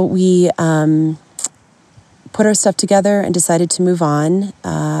 So we put our stuff together and decided to move on.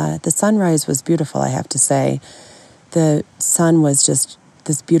 The sunrise was beautiful, I have to say. The sun was just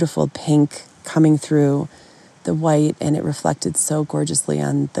this beautiful pink coming through the white, and it reflected so gorgeously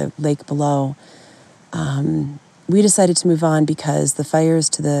on the lake below. We decided to move on because the fires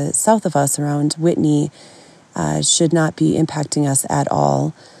to the south of us around Whitney should not be impacting us at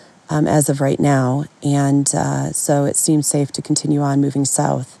all as of right now. And so it seemed safe to continue on moving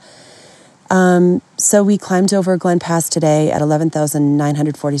south. So we climbed over Glen Pass today at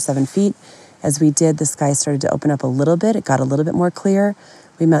 11,947 feet. As we did, the sky started to open up a little bit. It got a little bit more clear.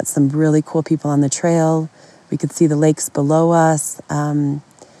 We met some really cool people on the trail. We could see the lakes below us, and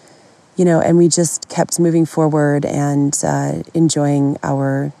we just kept moving forward and enjoying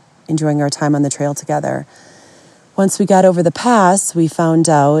our time on the trail together. Once we got over the pass, we found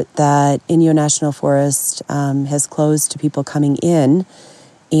out that Inyo National Forest has closed to people coming in,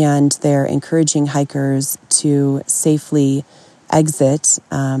 and they're encouraging hikers to safely exit.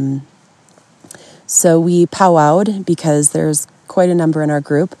 So we powwowed because there's quite a number in our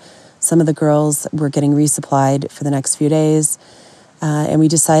group. Some of the girls were getting resupplied for the next few days. And we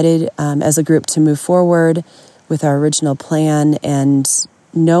decided as a group to move forward with our original plan, and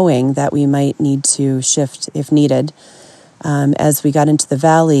knowing that we might need to shift if needed. As we got into the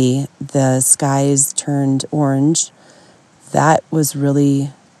valley, the skies turned orange. That was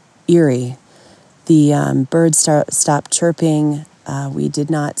really eerie. The birds stopped chirping. We did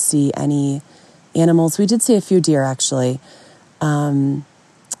not see any animals. We did see a few deer, actually.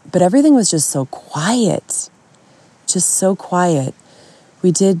 But everything was just so quiet. Just so quiet.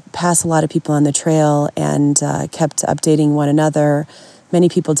 We did pass a lot of people on the trail and kept updating one another. Many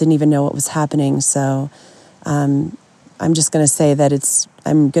people didn't even know what was happening. So I'm just going to say that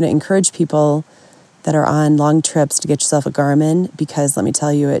I'm going to encourage people that are on long trips to get yourself a Garmin, because let me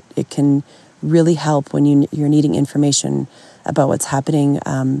tell you, it can really help when you're needing information about what's happening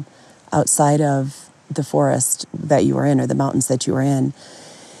outside of the forest that you are in, or the mountains that you are in.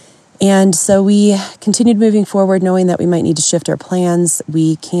 And so we continued moving forward, knowing that we might need to shift our plans.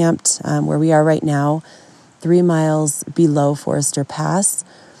 We camped where we are right now, 3 miles below Forester Pass.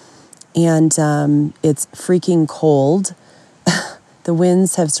 And it's freaking cold. The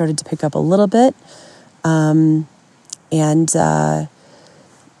winds have started to pick up a little bit.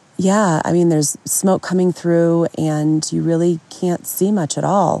 There's smoke coming through, and you really can't see much at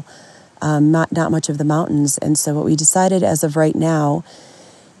all. Not much of the mountains. And so what we decided as of right now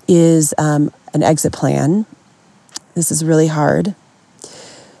is an exit plan. This is really hard.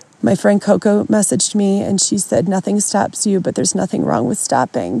 My friend Coco messaged me, and she said, "Nothing stops you, but there's nothing wrong with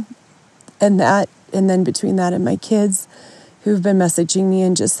stopping." And then between that and my kids who've been messaging me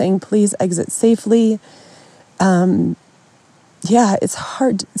and just saying, please exit safely. It's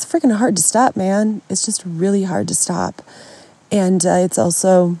hard. It's freaking hard to stop, man. It's just really hard to stop. And it's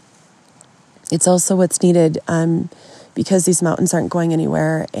also what's needed because these mountains aren't going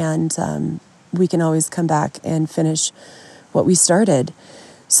anywhere, and we can always come back and finish what we started.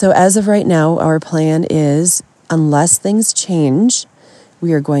 So as of right now, our plan is, unless things change,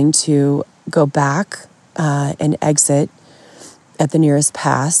 we are going to go back and exit at the nearest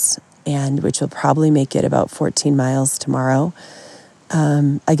pass, and which will probably make it about 14 miles tomorrow.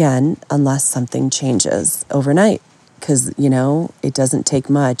 Again, unless something changes overnight, because, it doesn't take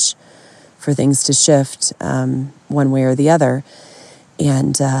much for things to shift one way or the other.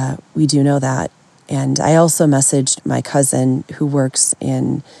 And we do know that. And I also messaged my cousin who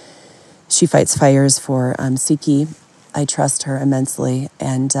she fights fires for Siki. I trust her immensely.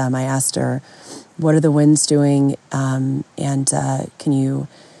 And I asked her, what are the winds doing? And can you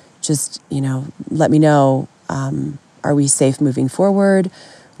just, let me know, are we safe moving forward?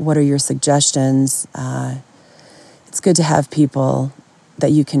 What are your suggestions? It's good to have people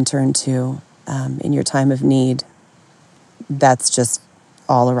that you can turn to in your time of need. That's just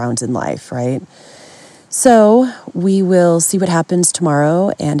all around in life, right? So we will see what happens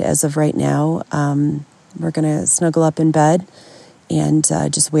tomorrow. And as of right now, we're going to snuggle up in bed and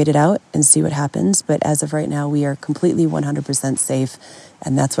just wait it out and see what happens. But as of right now, we are completely 100% safe,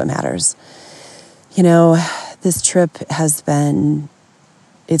 and that's what matters. This trip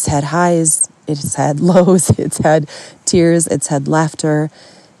it's had highs, it's had lows, it's had tears, it's had laughter,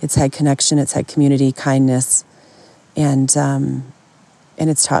 it's had connection, it's had community, kindness, and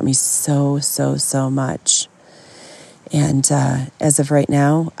it's taught me so, so, so much. And as of right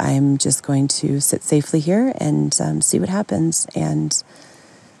now, I'm just going to sit safely here and see what happens. And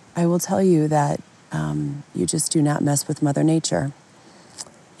I will tell you that you just do not mess with Mother Nature.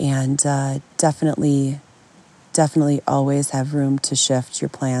 And definitely always have room to shift your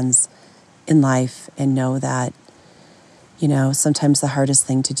plans in life, and know that, sometimes the hardest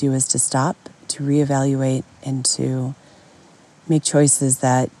thing to do is to stop, to reevaluate, and to make choices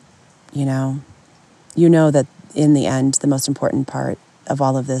that, that in the end, the most important part of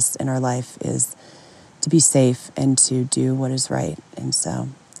all of this in our life is to be safe and to do what is right. And so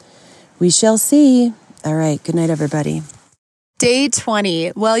we shall see. All right. Good night, everybody. Day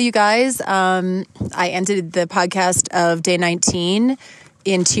 20. Well, you guys, I ended the podcast of day 19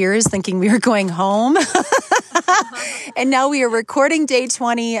 in tears, thinking we were going home. And now we are recording day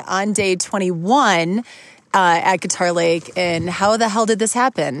 20 on day 21 at Guitar Lake. And how the hell did this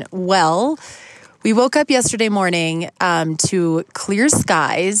happen? Well, we woke up yesterday morning to clear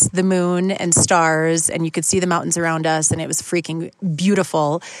skies, the moon and stars, and you could see the mountains around us, and it was freaking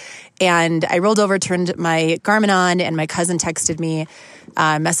beautiful. And I rolled over, turned my Garmin on, and my cousin texted me,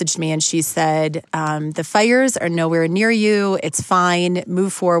 messaged me, and she said, the fires are nowhere near you. It's fine.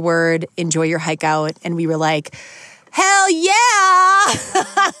 Move forward. Enjoy your hike out. And we were like, hell yeah!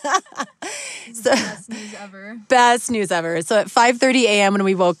 Best news ever. Best news ever. So at 5:30 a.m. when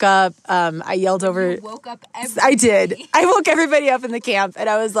we woke up, I yelled over. You woke up everybody. I did. I woke everybody up in the camp, and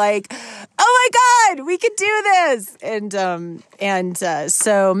I was like, "Oh my God, we could do this!" And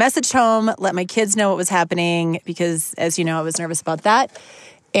so messaged home, let my kids know what was happening, because, as you know, I was nervous about that.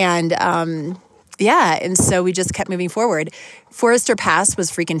 And and so we just kept moving forward. Forester Pass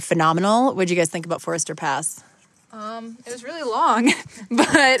was freaking phenomenal. What did you guys think about Forester Pass? It was really long,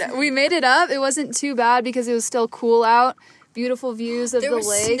 but we made it up. It wasn't too bad because it was still cool out. Beautiful views of the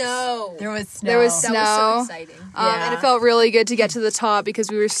lake. There was snow. There was snow. That was so exciting. And it felt really good to get to the top because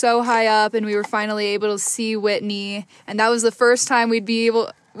we were so high up and we were finally able to see Whitney. And that was the first time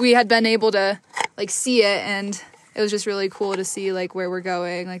we had been able to see it, and it was just really cool to see where we're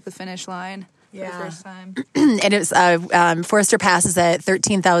going, the finish line. For the first time. And it was Forester Pass is at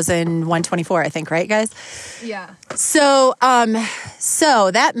 13,124, I think, right, guys? Yeah. So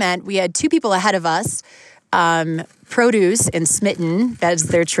that meant we had two people ahead of us, Produce and Smitten, that's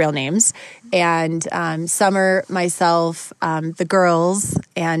their trail names, and Summer, myself, the girls,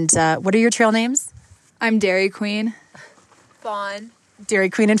 and what are your trail names? I'm Dairy Queen. Fawn.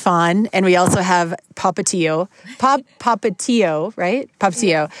 Dairy Queen and Fawn, and we also have Papatillo. Papatillo, right?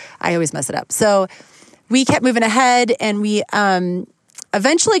 Papatillo. I always mess it up. So we kept moving ahead, and we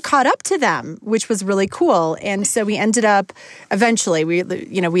eventually caught up to them, which was really cool. And so we ended up eventually.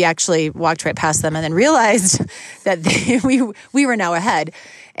 We actually walked right past them, and then realized that we were now ahead.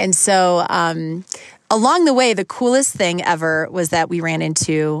 And so along the way, the coolest thing ever was that we ran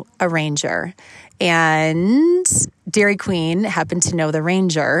into a ranger. And Dairy Queen happened to know the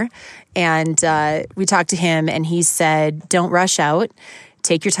ranger, And we talked to him, and he said, don't rush out.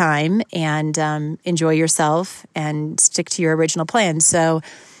 Take your time and enjoy yourself and stick to your original plan. So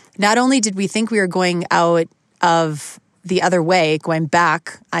not only did we think we were going out of the other way, going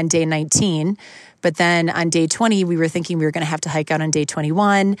back on day 19, but then on day 20, we were thinking we were going to have to hike out on day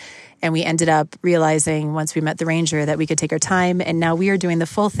 21. And we ended up realizing once we met the ranger that we could take our time. And now we are doing the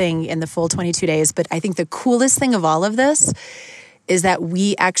full thing in the full 22 days. But I think the coolest thing of all of this is that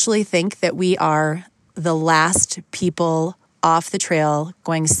we actually think that we are the last people off the trail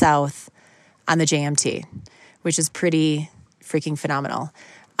going south on the JMT, which is pretty freaking phenomenal.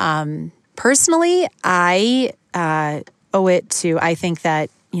 Personally, I owe it to, I think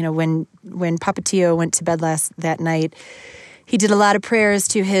that, when Papa Tio went to bed that night, he did a lot of prayers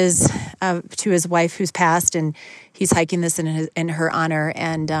to his wife who's passed, and he's hiking this in her honor.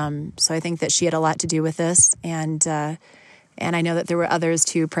 And so I think that she had a lot to do with this. And I know that there were others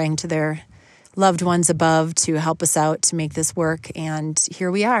too praying to their loved ones above to help us out to make this work. And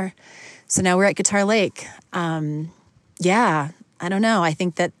here we are. So now we're at Guitar Lake. Yeah, I don't know. I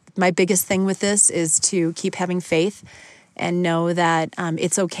think that my biggest thing with this is to keep having faith and know that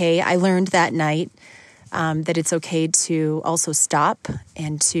it's okay. I learned that night that it's okay to also stop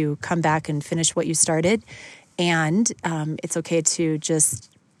and to come back and finish what you started. And it's okay to just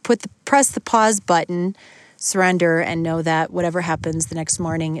press the pause button, surrender, and know that whatever happens the next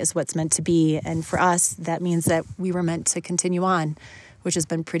morning is what's meant to be. And for us, that means that we were meant to continue on, which has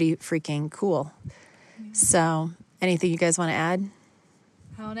been pretty freaking cool. So anything you guys want to add?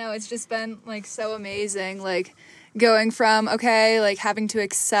 I don't know. It's just been so amazing. Going from, having to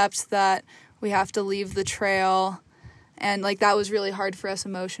accept that we have to leave the trail. And that was really hard for us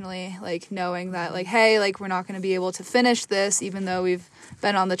emotionally, knowing that hey, we're not going to be able to finish this, even though we've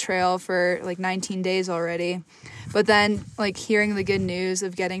been on the trail for 19 days already. But then hearing the good news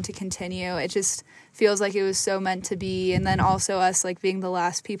of getting to continue, it just feels like it was so meant to be. And then also us being the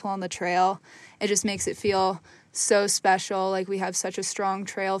last people on the trail, it just makes it feel so special. We have such a strong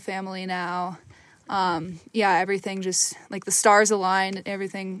trail family now. Everything just the stars align and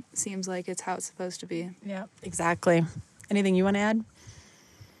everything seems like it's how it's supposed to be. Yeah, exactly. Anything you want to add?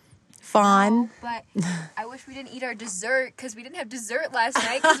 Fawn? No, but I wish we didn't eat our dessert because we didn't have dessert last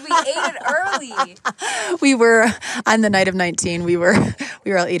night because we ate it early. We were on the night of 19. We were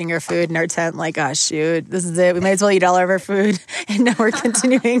all eating our food in our tent. Oh shoot, this is it. We might as well eat all of our food, and now we're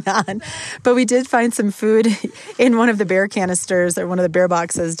continuing on. But we did find some food in one of the bear canisters or one of the bear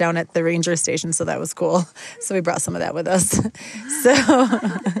boxes down at the ranger station, so that was cool. So we brought some of that with us.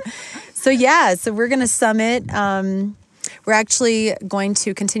 So we're gonna summit. We're actually going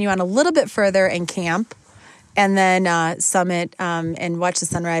to continue on a little bit further and camp, and then summit and watch the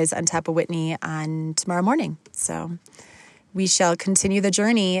sunrise on top of Whitney on tomorrow morning. So we shall continue the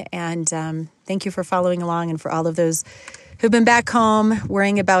journey, and thank you for following along, and for all of those who've been back home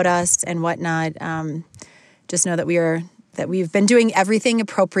worrying about us and whatnot. Just know that we've been doing everything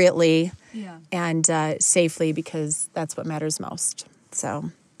appropriately and safely, because that's what matters most.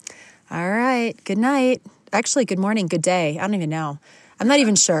 So, all right, good night. Actually, good morning, good day. I don't even know. I'm not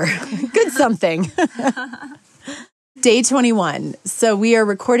even sure. Good something. Day 21. So we are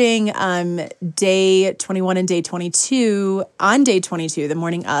recording day 21 and day 22 on day 22, the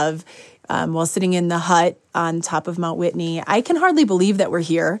morning of, while sitting in the hut on top of Mount Whitney. I can hardly believe that we're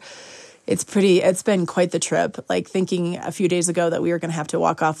here. It's been quite the trip. Thinking a few days ago that we were going to have to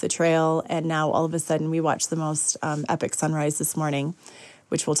walk off the trail, and now all of a sudden we watched the most epic sunrise this morning,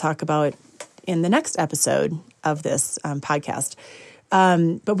 which we'll talk about in the next episode of this podcast.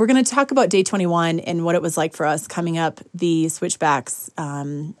 But we're going to talk about day 21 and what it was like for us coming up the switchbacks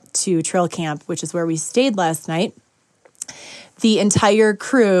to trail camp, which is where we stayed last night. The entire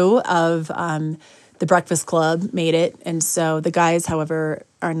crew of the Breakfast Club made it. And so the guys, however,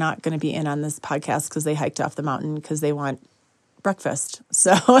 are not going to be in on this podcast because they hiked off the mountain because they want breakfast.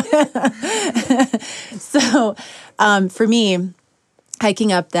 So, for me,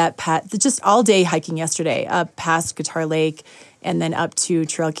 hiking up that path, just all day hiking yesterday, up past Guitar Lake and then up to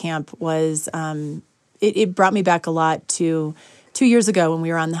trail camp was, it brought me back a lot to 2 years ago when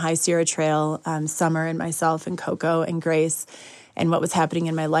we were on the High Sierra Trail, Summer and myself and Coco and Grace, and what was happening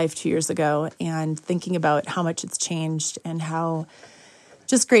in my life 2 years ago, and thinking about how much it's changed and how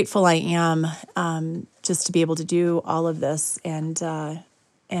just grateful I am just to be able to do all of this, and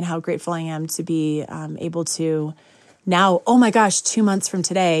how grateful I am to be able to now, oh my gosh, 2 months from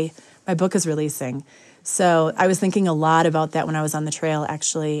today, my book is releasing. So I was thinking a lot about that when I was on the trail,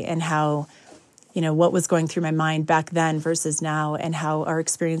 actually, and how, what was going through my mind back then versus now, and how our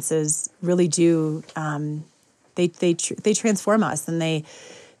experiences really do, they transform us, and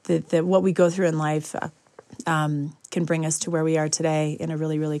what we go through in life can bring us to where we are today in a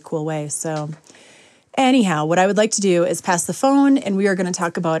really, really cool way. So anyhow, what I would like to do is pass the phone, and we are going to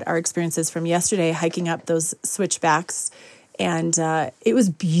talk about our experiences from yesterday hiking up those switchbacks. And it was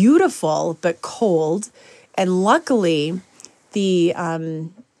beautiful but cold. And luckily, we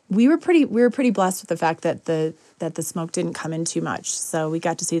were pretty blessed with the fact that the smoke didn't come in too much. So we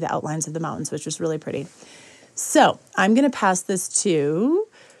got to see the outlines of the mountains, which was really pretty. So I'm going to pass this to,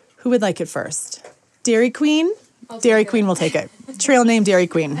 who would like it first? Dairy Queen? Dairy Queen will take it. Trail name Dairy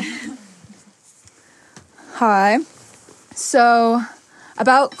Queen. Hi. So,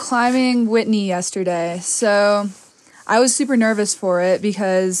 about climbing Whitney yesterday. So, I was super nervous for it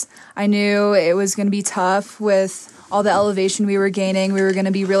because I knew it was going to be tough with all the elevation we were gaining. We were going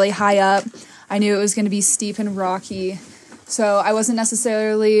to be really high up. I knew it was going to be steep and rocky. So, I wasn't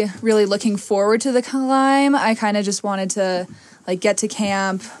necessarily really looking forward to the climb. I kind of just wanted to get to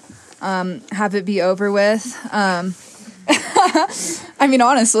camp, have it be over with. I mean,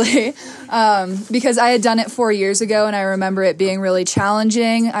 honestly, because I had done it 4 years ago and I remember it being really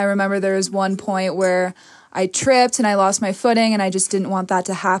challenging. I remember there was one point where I tripped and I lost my footing and I just didn't want that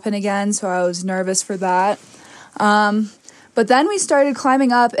to happen again. So I was nervous for that. But then we started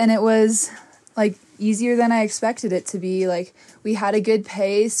climbing up and it was easier than I expected it to be. We had a good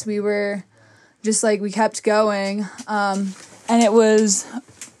pace. We were just we kept going. And it was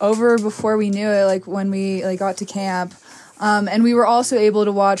over before we knew it, when we got to camp. And we were also able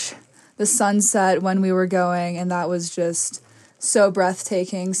to watch the sunset when we were going, and that was just so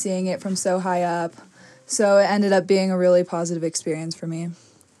breathtaking, seeing it from so high up. So it ended up being a really positive experience for me.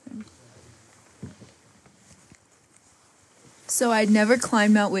 So I'd never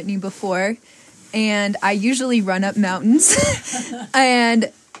climbed Mount Whitney before, and I usually run up mountains,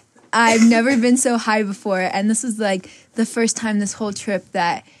 and I've never been so high before, and this was the first time this whole trip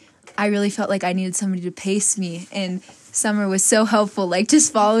that I really felt like I needed somebody to pace me, and Summer was so helpful,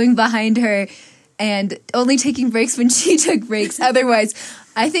 just following behind her and only taking breaks when she took breaks. Otherwise,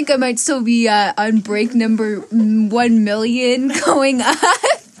 I think I might still be on break number 1 million going up.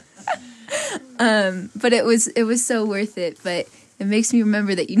 But it was so worth it. But it makes me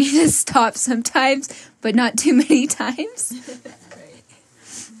remember that you need to stop sometimes, but not too many times.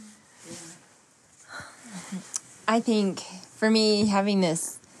 I think for me, having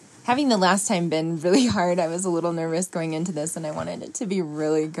the last time been really hard, I was a little nervous going into this and I wanted it to be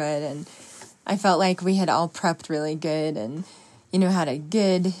really good. And I felt like we had all prepped really good and, had a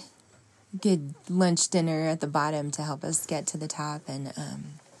good lunch dinner at the bottom to help us get to the top. And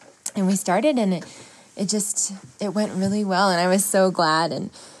we started and it went really well. And I was so glad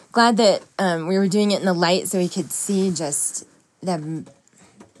that we were doing it in the light so we could see just the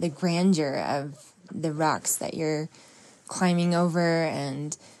grandeur of the rocks that you're climbing over,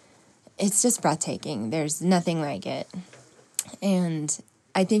 and it's just breathtaking. There's nothing like it. And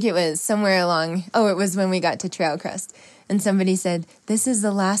I think it was somewhere along, it was when we got to Trail Crest, and somebody said, "This is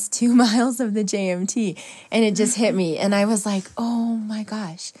the last 2 miles of the JMT." And it just hit me, and I was like, oh my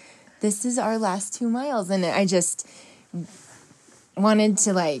gosh, this is our last 2 miles. And I just wanted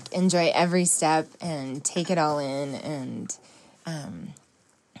to enjoy every step and take it all in, and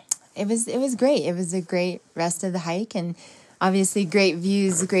it was great. It was a great rest of the hike, and obviously great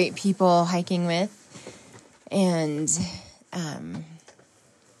views, great people hiking with. And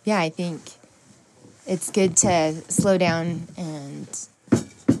I think it's good to slow down and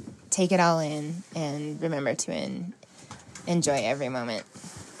take it all in and remember to enjoy every moment.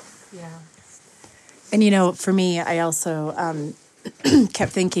 Yeah. And for me, I also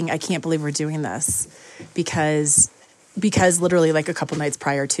kept thinking, I can't believe we're doing this because literally a couple nights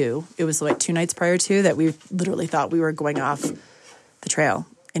prior to, it was 2 nights prior to that we literally thought we were going off the trail.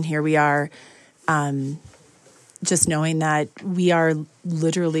 And here we are, just knowing that we are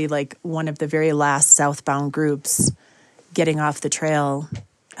literally one of the very last southbound groups getting off the trail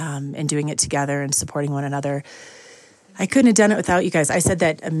and doing it together and supporting one another. I couldn't have done it without you guys. I said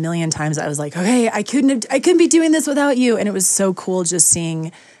that a million times. I was like, okay, I couldn't be doing this without you. And it was so cool just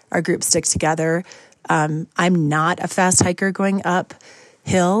seeing our group stick together. I'm not a fast hiker going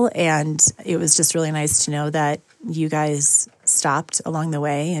uphill, and it was just really nice to know that you guys stopped along the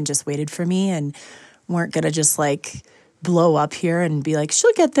way and just waited for me and weren't going to just blow up here and be like,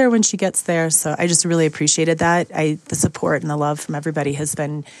 she'll get there when she gets there. So I just really appreciated that. The support and the love from everybody has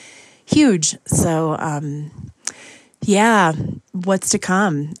been huge. So, what's to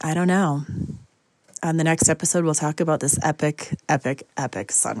come? I don't know. On the next episode, we'll talk about this epic, epic,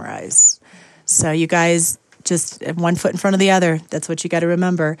 epic sunrise. So you guys just have one foot in front of the other. That's what you got to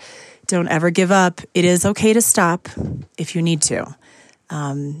remember. Don't ever give up. It is okay to stop if you need to.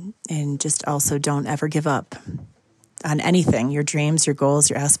 And just also don't ever give up on anything, your dreams, your goals,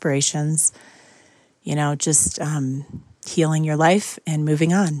 your aspirations, just healing your life and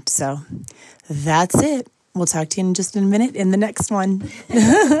moving on. So that's it. We'll talk to you in just a minute in the next one.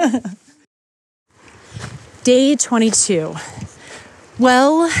 Day 22.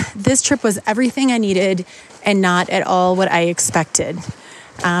 Well, this trip was everything I needed and not at all what I expected.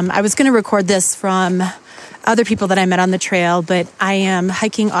 I was going to record this from other people that I met on the trail, but I am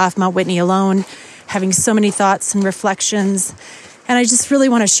hiking off Mount Whitney alone, having so many thoughts and reflections, and I just really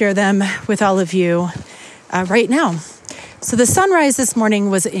want to share them with all of you right now. So the sunrise this morning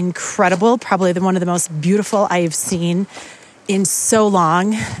was incredible, probably one of the most beautiful I have seen in so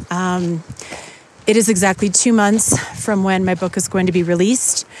long. It is exactly 2 months from when my book is going to be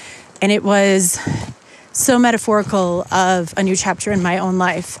released, and it was so metaphorical of a new chapter in my own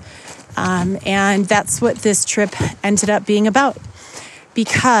life. And that's what this trip ended up being about.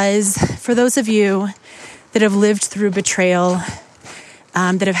 Because for those of you that have lived through betrayal,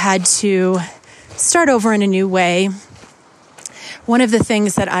 that have had to start over in a new way, one of the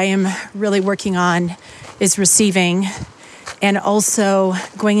things that I am really working on is receiving, and also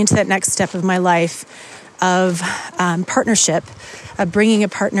going into that next step of my life of partnership, of bringing a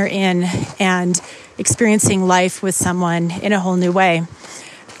partner in and experiencing life with someone in a whole new way.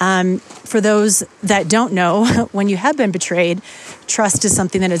 For those that don't know, when you have been betrayed, trust is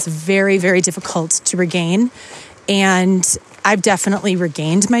something that is very, very difficult to regain. And I've definitely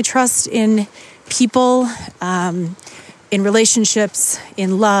regained my trust in people, in relationships,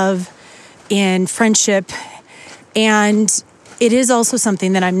 in love, in friendship. And it is also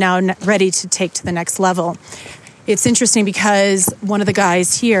something that I'm now ready to take to the next level. It's interesting because one of the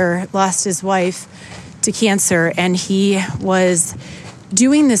guys here lost his wife to cancer, and he was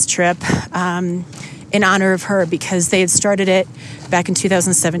doing this trip in honor of her because they had started it back in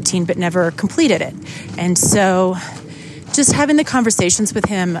 2017 but never completed it. And so just having the conversations with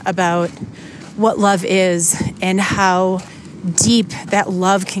him about what love is and how deep that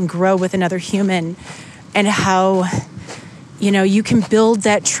love can grow with another human, and how you can build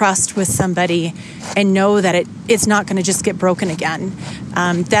that trust with somebody and know that it's not going to just get broken again.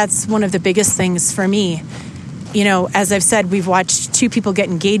 That's one of the biggest things for me. As I've said, we've watched 2 people get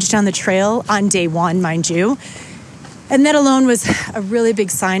engaged on the trail on day 1, mind you. And that alone was a really big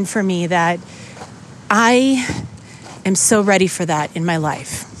sign for me that I am so ready for that in my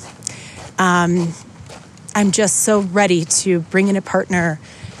life. I'm just so ready to bring in a partner,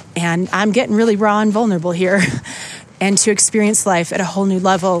 and I'm getting really raw and vulnerable here, and to experience life at a whole new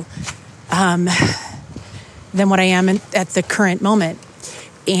level than what I am at the current moment.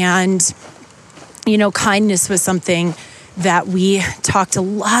 And kindness was something that we talked a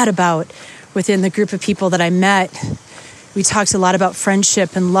lot about within the group of people that I met. We talked a lot about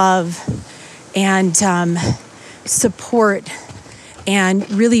friendship and love and support and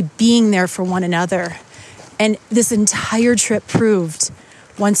really being there for one another. And this entire trip proved,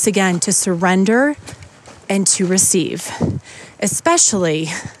 once again, to surrender and to receive. Especially,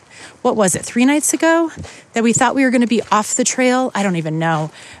 3 nights ago that we thought we were going to be off the trail? I don't even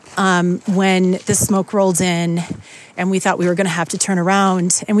know. When the smoke rolled in and we thought we were going to have to turn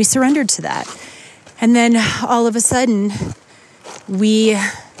around, and we surrendered to that. And then all of a sudden, we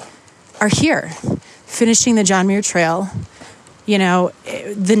are here, finishing the John Muir Trail.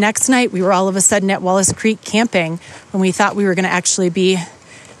 The next night we were all of a sudden at Wallace Creek camping when we thought we were going to actually be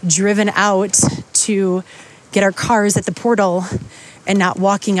driven out to get our cars at the portal and not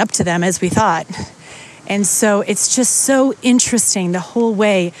walking up to them as we thought. And so it's just so interesting, the whole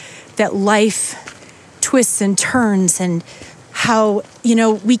way that life twists and turns, and how,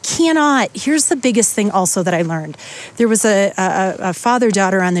 we cannot. Here's the biggest thing also that I learned. There was a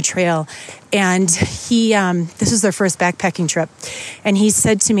father-daughter on the trail, and he, this was their first backpacking trip. And he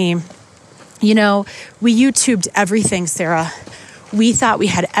said to me, we YouTubed everything, Sarah. We thought we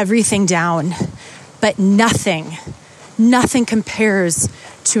had everything down, but nothing compares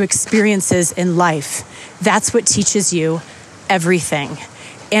to experiences in life. That's what teaches you everything.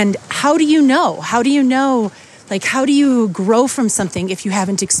 And how do you know? How do you grow from something if you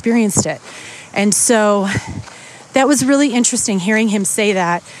haven't experienced it? And so that was really interesting hearing him say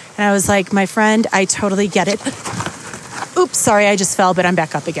that. And I was like, my friend, I totally get it. Oops, sorry, I just fell, but I'm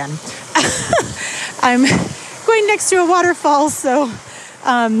back up again. I'm going next to a waterfall, so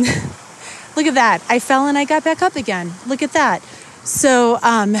look at that. I fell and I got back up again. Look at that. So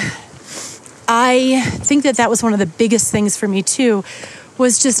I think that was one of the biggest things for me too,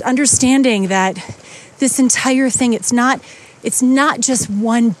 was just understanding that this entire thing, it's not just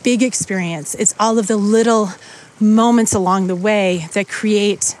one big experience. It's all of the little moments along the way that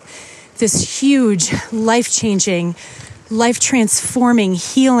create this huge, life-changing, life-transforming,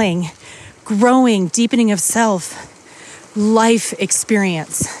 healing, growing, deepening of self life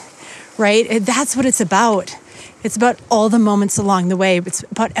experience, right? And that's what it's about. It's about all the moments along the way. It's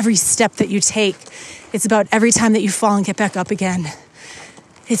about every step that you take. It's about every time that you fall and get back up again.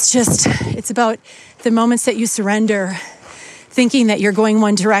 It's about the moments that you surrender, thinking that you're going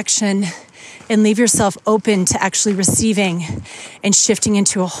one direction, and leave yourself open to actually receiving and shifting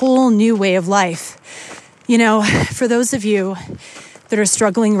into a whole new way of life. You know, for those of you that are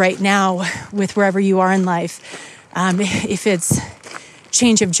struggling right now with wherever you are in life, if it's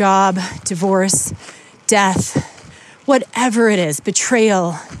change of job, divorce, death, whatever it is,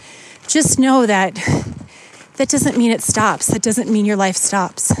 betrayal, just know that doesn't mean it stops. That doesn't mean your life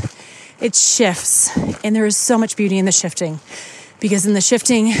stops. It shifts, and there is so much beauty in the shifting, because in the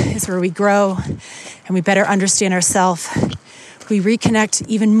shifting is where we grow and we better understand ourselves. We reconnect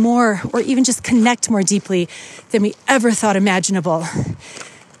even more, or even just connect more deeply than we ever thought imaginable.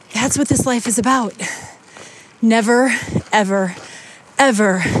 That's what this life is about. Never, ever,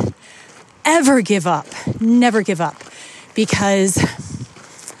 ever, ever give up. Never give up, because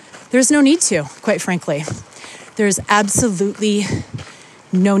there's no need to, quite frankly. There's absolutely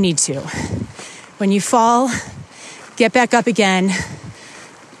no need to. When you fall, get back up again.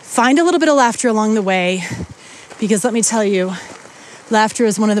 Find a little bit of laughter along the way, because let me tell you, laughter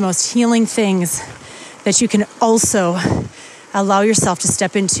is one of the most healing things that you can also allow yourself to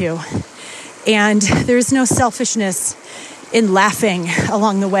step into. And there's no selfishness in laughing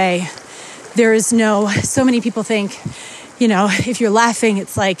along the way. There is so many people think, you know, if you're laughing,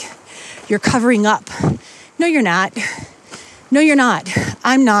 it's like you're covering up. No, you're not. No, you're not.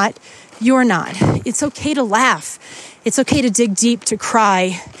 I'm not. You're not. It's okay to laugh. It's okay to dig deep, to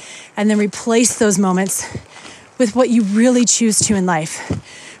cry, and then replace those moments with what you really choose to in life,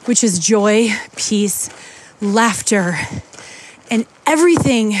 which is joy, peace, laughter, and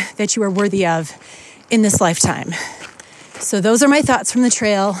everything that you are worthy of in this lifetime. So those are my thoughts from the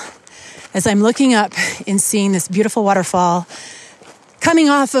trail as I'm looking up and seeing this beautiful waterfall coming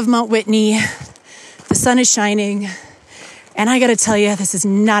off of Mount Whitney. The sun is shining, and I got to tell you, this is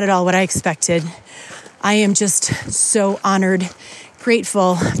not at all what I expected. I am just so honored,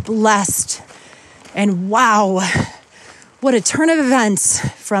 grateful, blessed, and wow, what a turn of events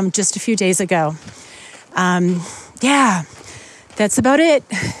from just a few days ago. Yeah, that's about it.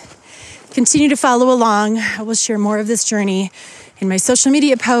 Continue to follow along. I will share more of this journey in my social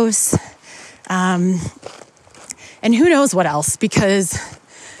media posts, and who knows what else, because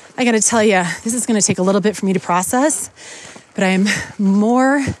I got to tell you, this is going to take a little bit for me to process, but I am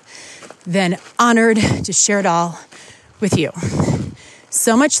more than honored to share it all with you.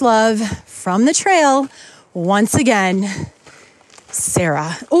 So much love from the trail. Once again,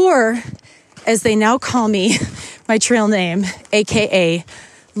 Sarah, or as they now call me, my trail name, AKA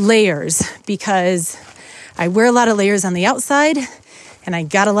Layers, because I wear a lot of layers on the outside and I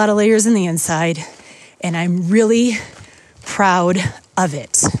got a lot of layers in the inside, and I'm really proud of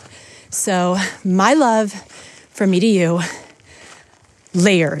it. So my love from me to you,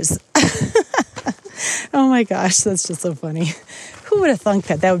 Layers. Oh my gosh, that's just so funny. Who would have thunk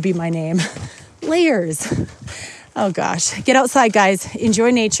that would be my name? Layers. Oh gosh. Get outside, guys.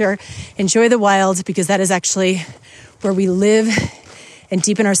 Enjoy nature. Enjoy the wild, because that is actually where we live and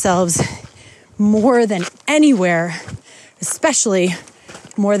deepen ourselves more than anywhere, especially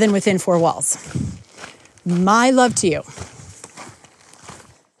more than within four walls. My love to you.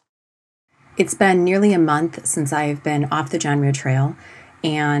 It's been nearly a month since I've been off the John Muir Trail,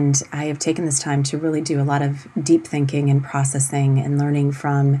 and I have taken this time to really do a lot of deep thinking and processing and learning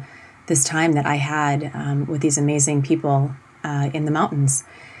from this time that I had with these amazing people in the mountains.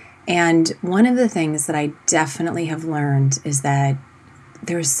 And one of the things that I definitely have learned is that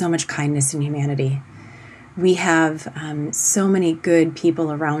there is so much kindness in humanity. We have so many good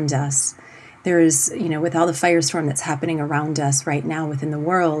people around us. There's, with all the firestorm that's happening around us right now within the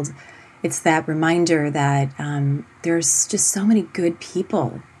world, it's that reminder that there's just so many good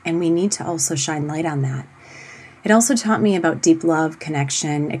people, and we need to also shine light on that. It also taught me about deep love,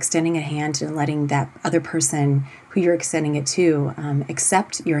 connection, extending a hand and letting that other person who you're extending it to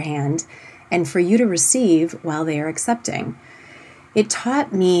accept your hand, and for you to receive while they are accepting. It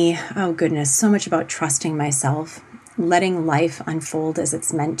taught me, oh goodness, so much about trusting myself, letting life unfold as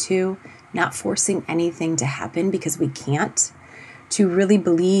it's meant to, not forcing anything to happen because we can't, to really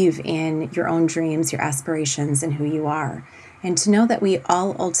believe in your own dreams, your aspirations, and who you are, and to know that we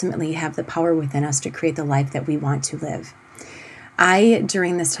all ultimately have the power within us to create the life that we want to live.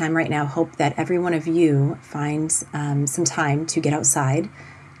 during this time right now, hope that every one of you finds some time to get outside,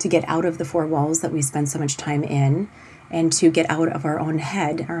 to get out of the four walls that we spend so much time in, and to get out of our own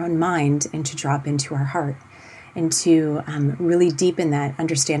head, our own mind, and to drop into our heart, and to really deepen that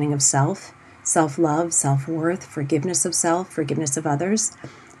understanding of self, self-love, self-worth, forgiveness of self, forgiveness of others,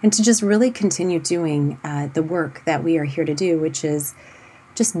 and to just really continue doing the work that we are here to do, which is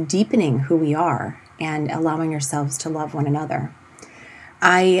just deepening who we are and allowing ourselves to love one another.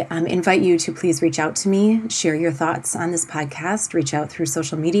 I invite you to please reach out to me, share your thoughts on this podcast, reach out through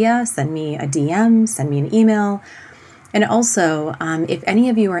social media, send me a DM, send me an email. And also, if any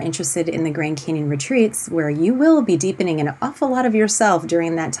of you are interested in the Grand Canyon retreats, where you will be deepening an awful lot of yourself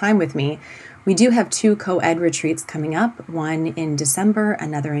during that time with me, we do have 2 co-ed retreats coming up, one in December,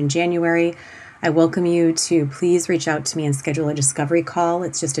 another in January. I welcome you to please reach out to me and schedule a discovery call.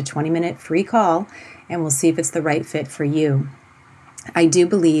 It's just a 20-minute free call, and we'll see if it's the right fit for you. I do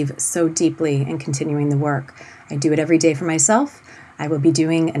believe so deeply in continuing the work. I do it every day for myself. I will be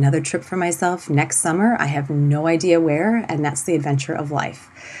doing another trip for myself next summer. I have no idea where, and that's the adventure of life.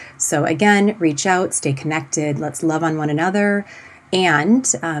 So again, reach out, stay connected, let's love on one another. And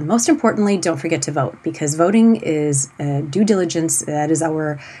most importantly, don't forget to vote, because voting is due diligence. That is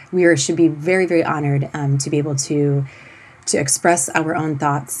we should be very, very honored to be able to express our own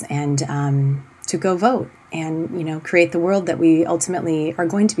thoughts and to go vote and, create the world that we ultimately are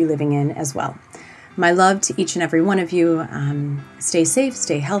going to be living in as well. My love to each and every one of you. Stay safe,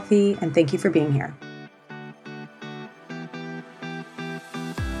 stay healthy, and thank you for being here.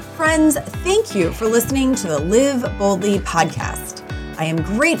 Friends, thank you for listening to the Live Boldly podcast. I am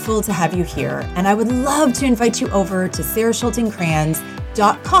grateful to have you here, and I would love to invite you over to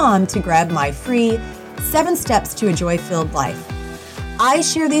sarahschultencrans.com to grab my free 7 Steps to a Joy-Filled Life. I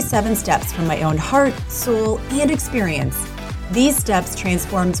share these 7 steps from my own heart, soul, and experience. These steps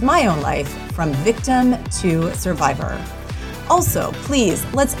transformed my own life from victim to survivor. Also, please,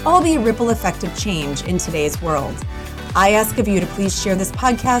 let's all be a ripple effect of change in today's world. I ask of you to please share this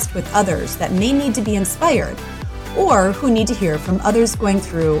podcast with others that may need to be inspired or who need to hear from others going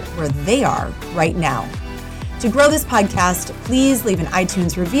through where they are right now. To grow this podcast, please leave an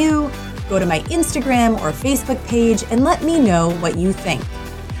iTunes review, go to my Instagram or Facebook page, and let me know what you think.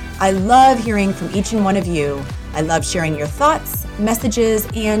 I love hearing from each and one of you. I love sharing your thoughts, messages,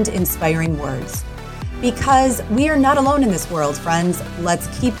 and inspiring words. Because we are not alone in this world, friends. Let's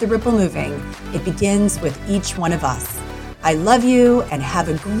keep the ripple moving. It begins with each one of us. I love you, and have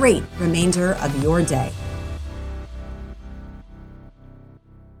a great remainder of your day.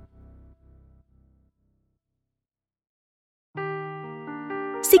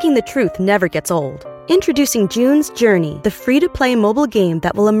 Seeking the truth never gets old. Introducing June's Journey, the free-to-play mobile game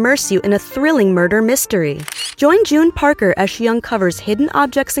that will immerse you in a thrilling murder mystery. Join June Parker as she uncovers hidden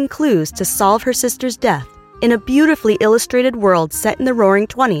objects and clues to solve her sister's death in a beautifully illustrated world set in the Roaring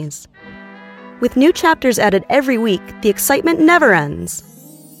 '20s. With new chapters added every week, the excitement never ends.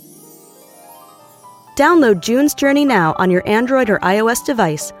 Download June's Journey now on your Android or iOS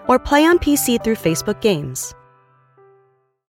device, or play on PC through Facebook Games.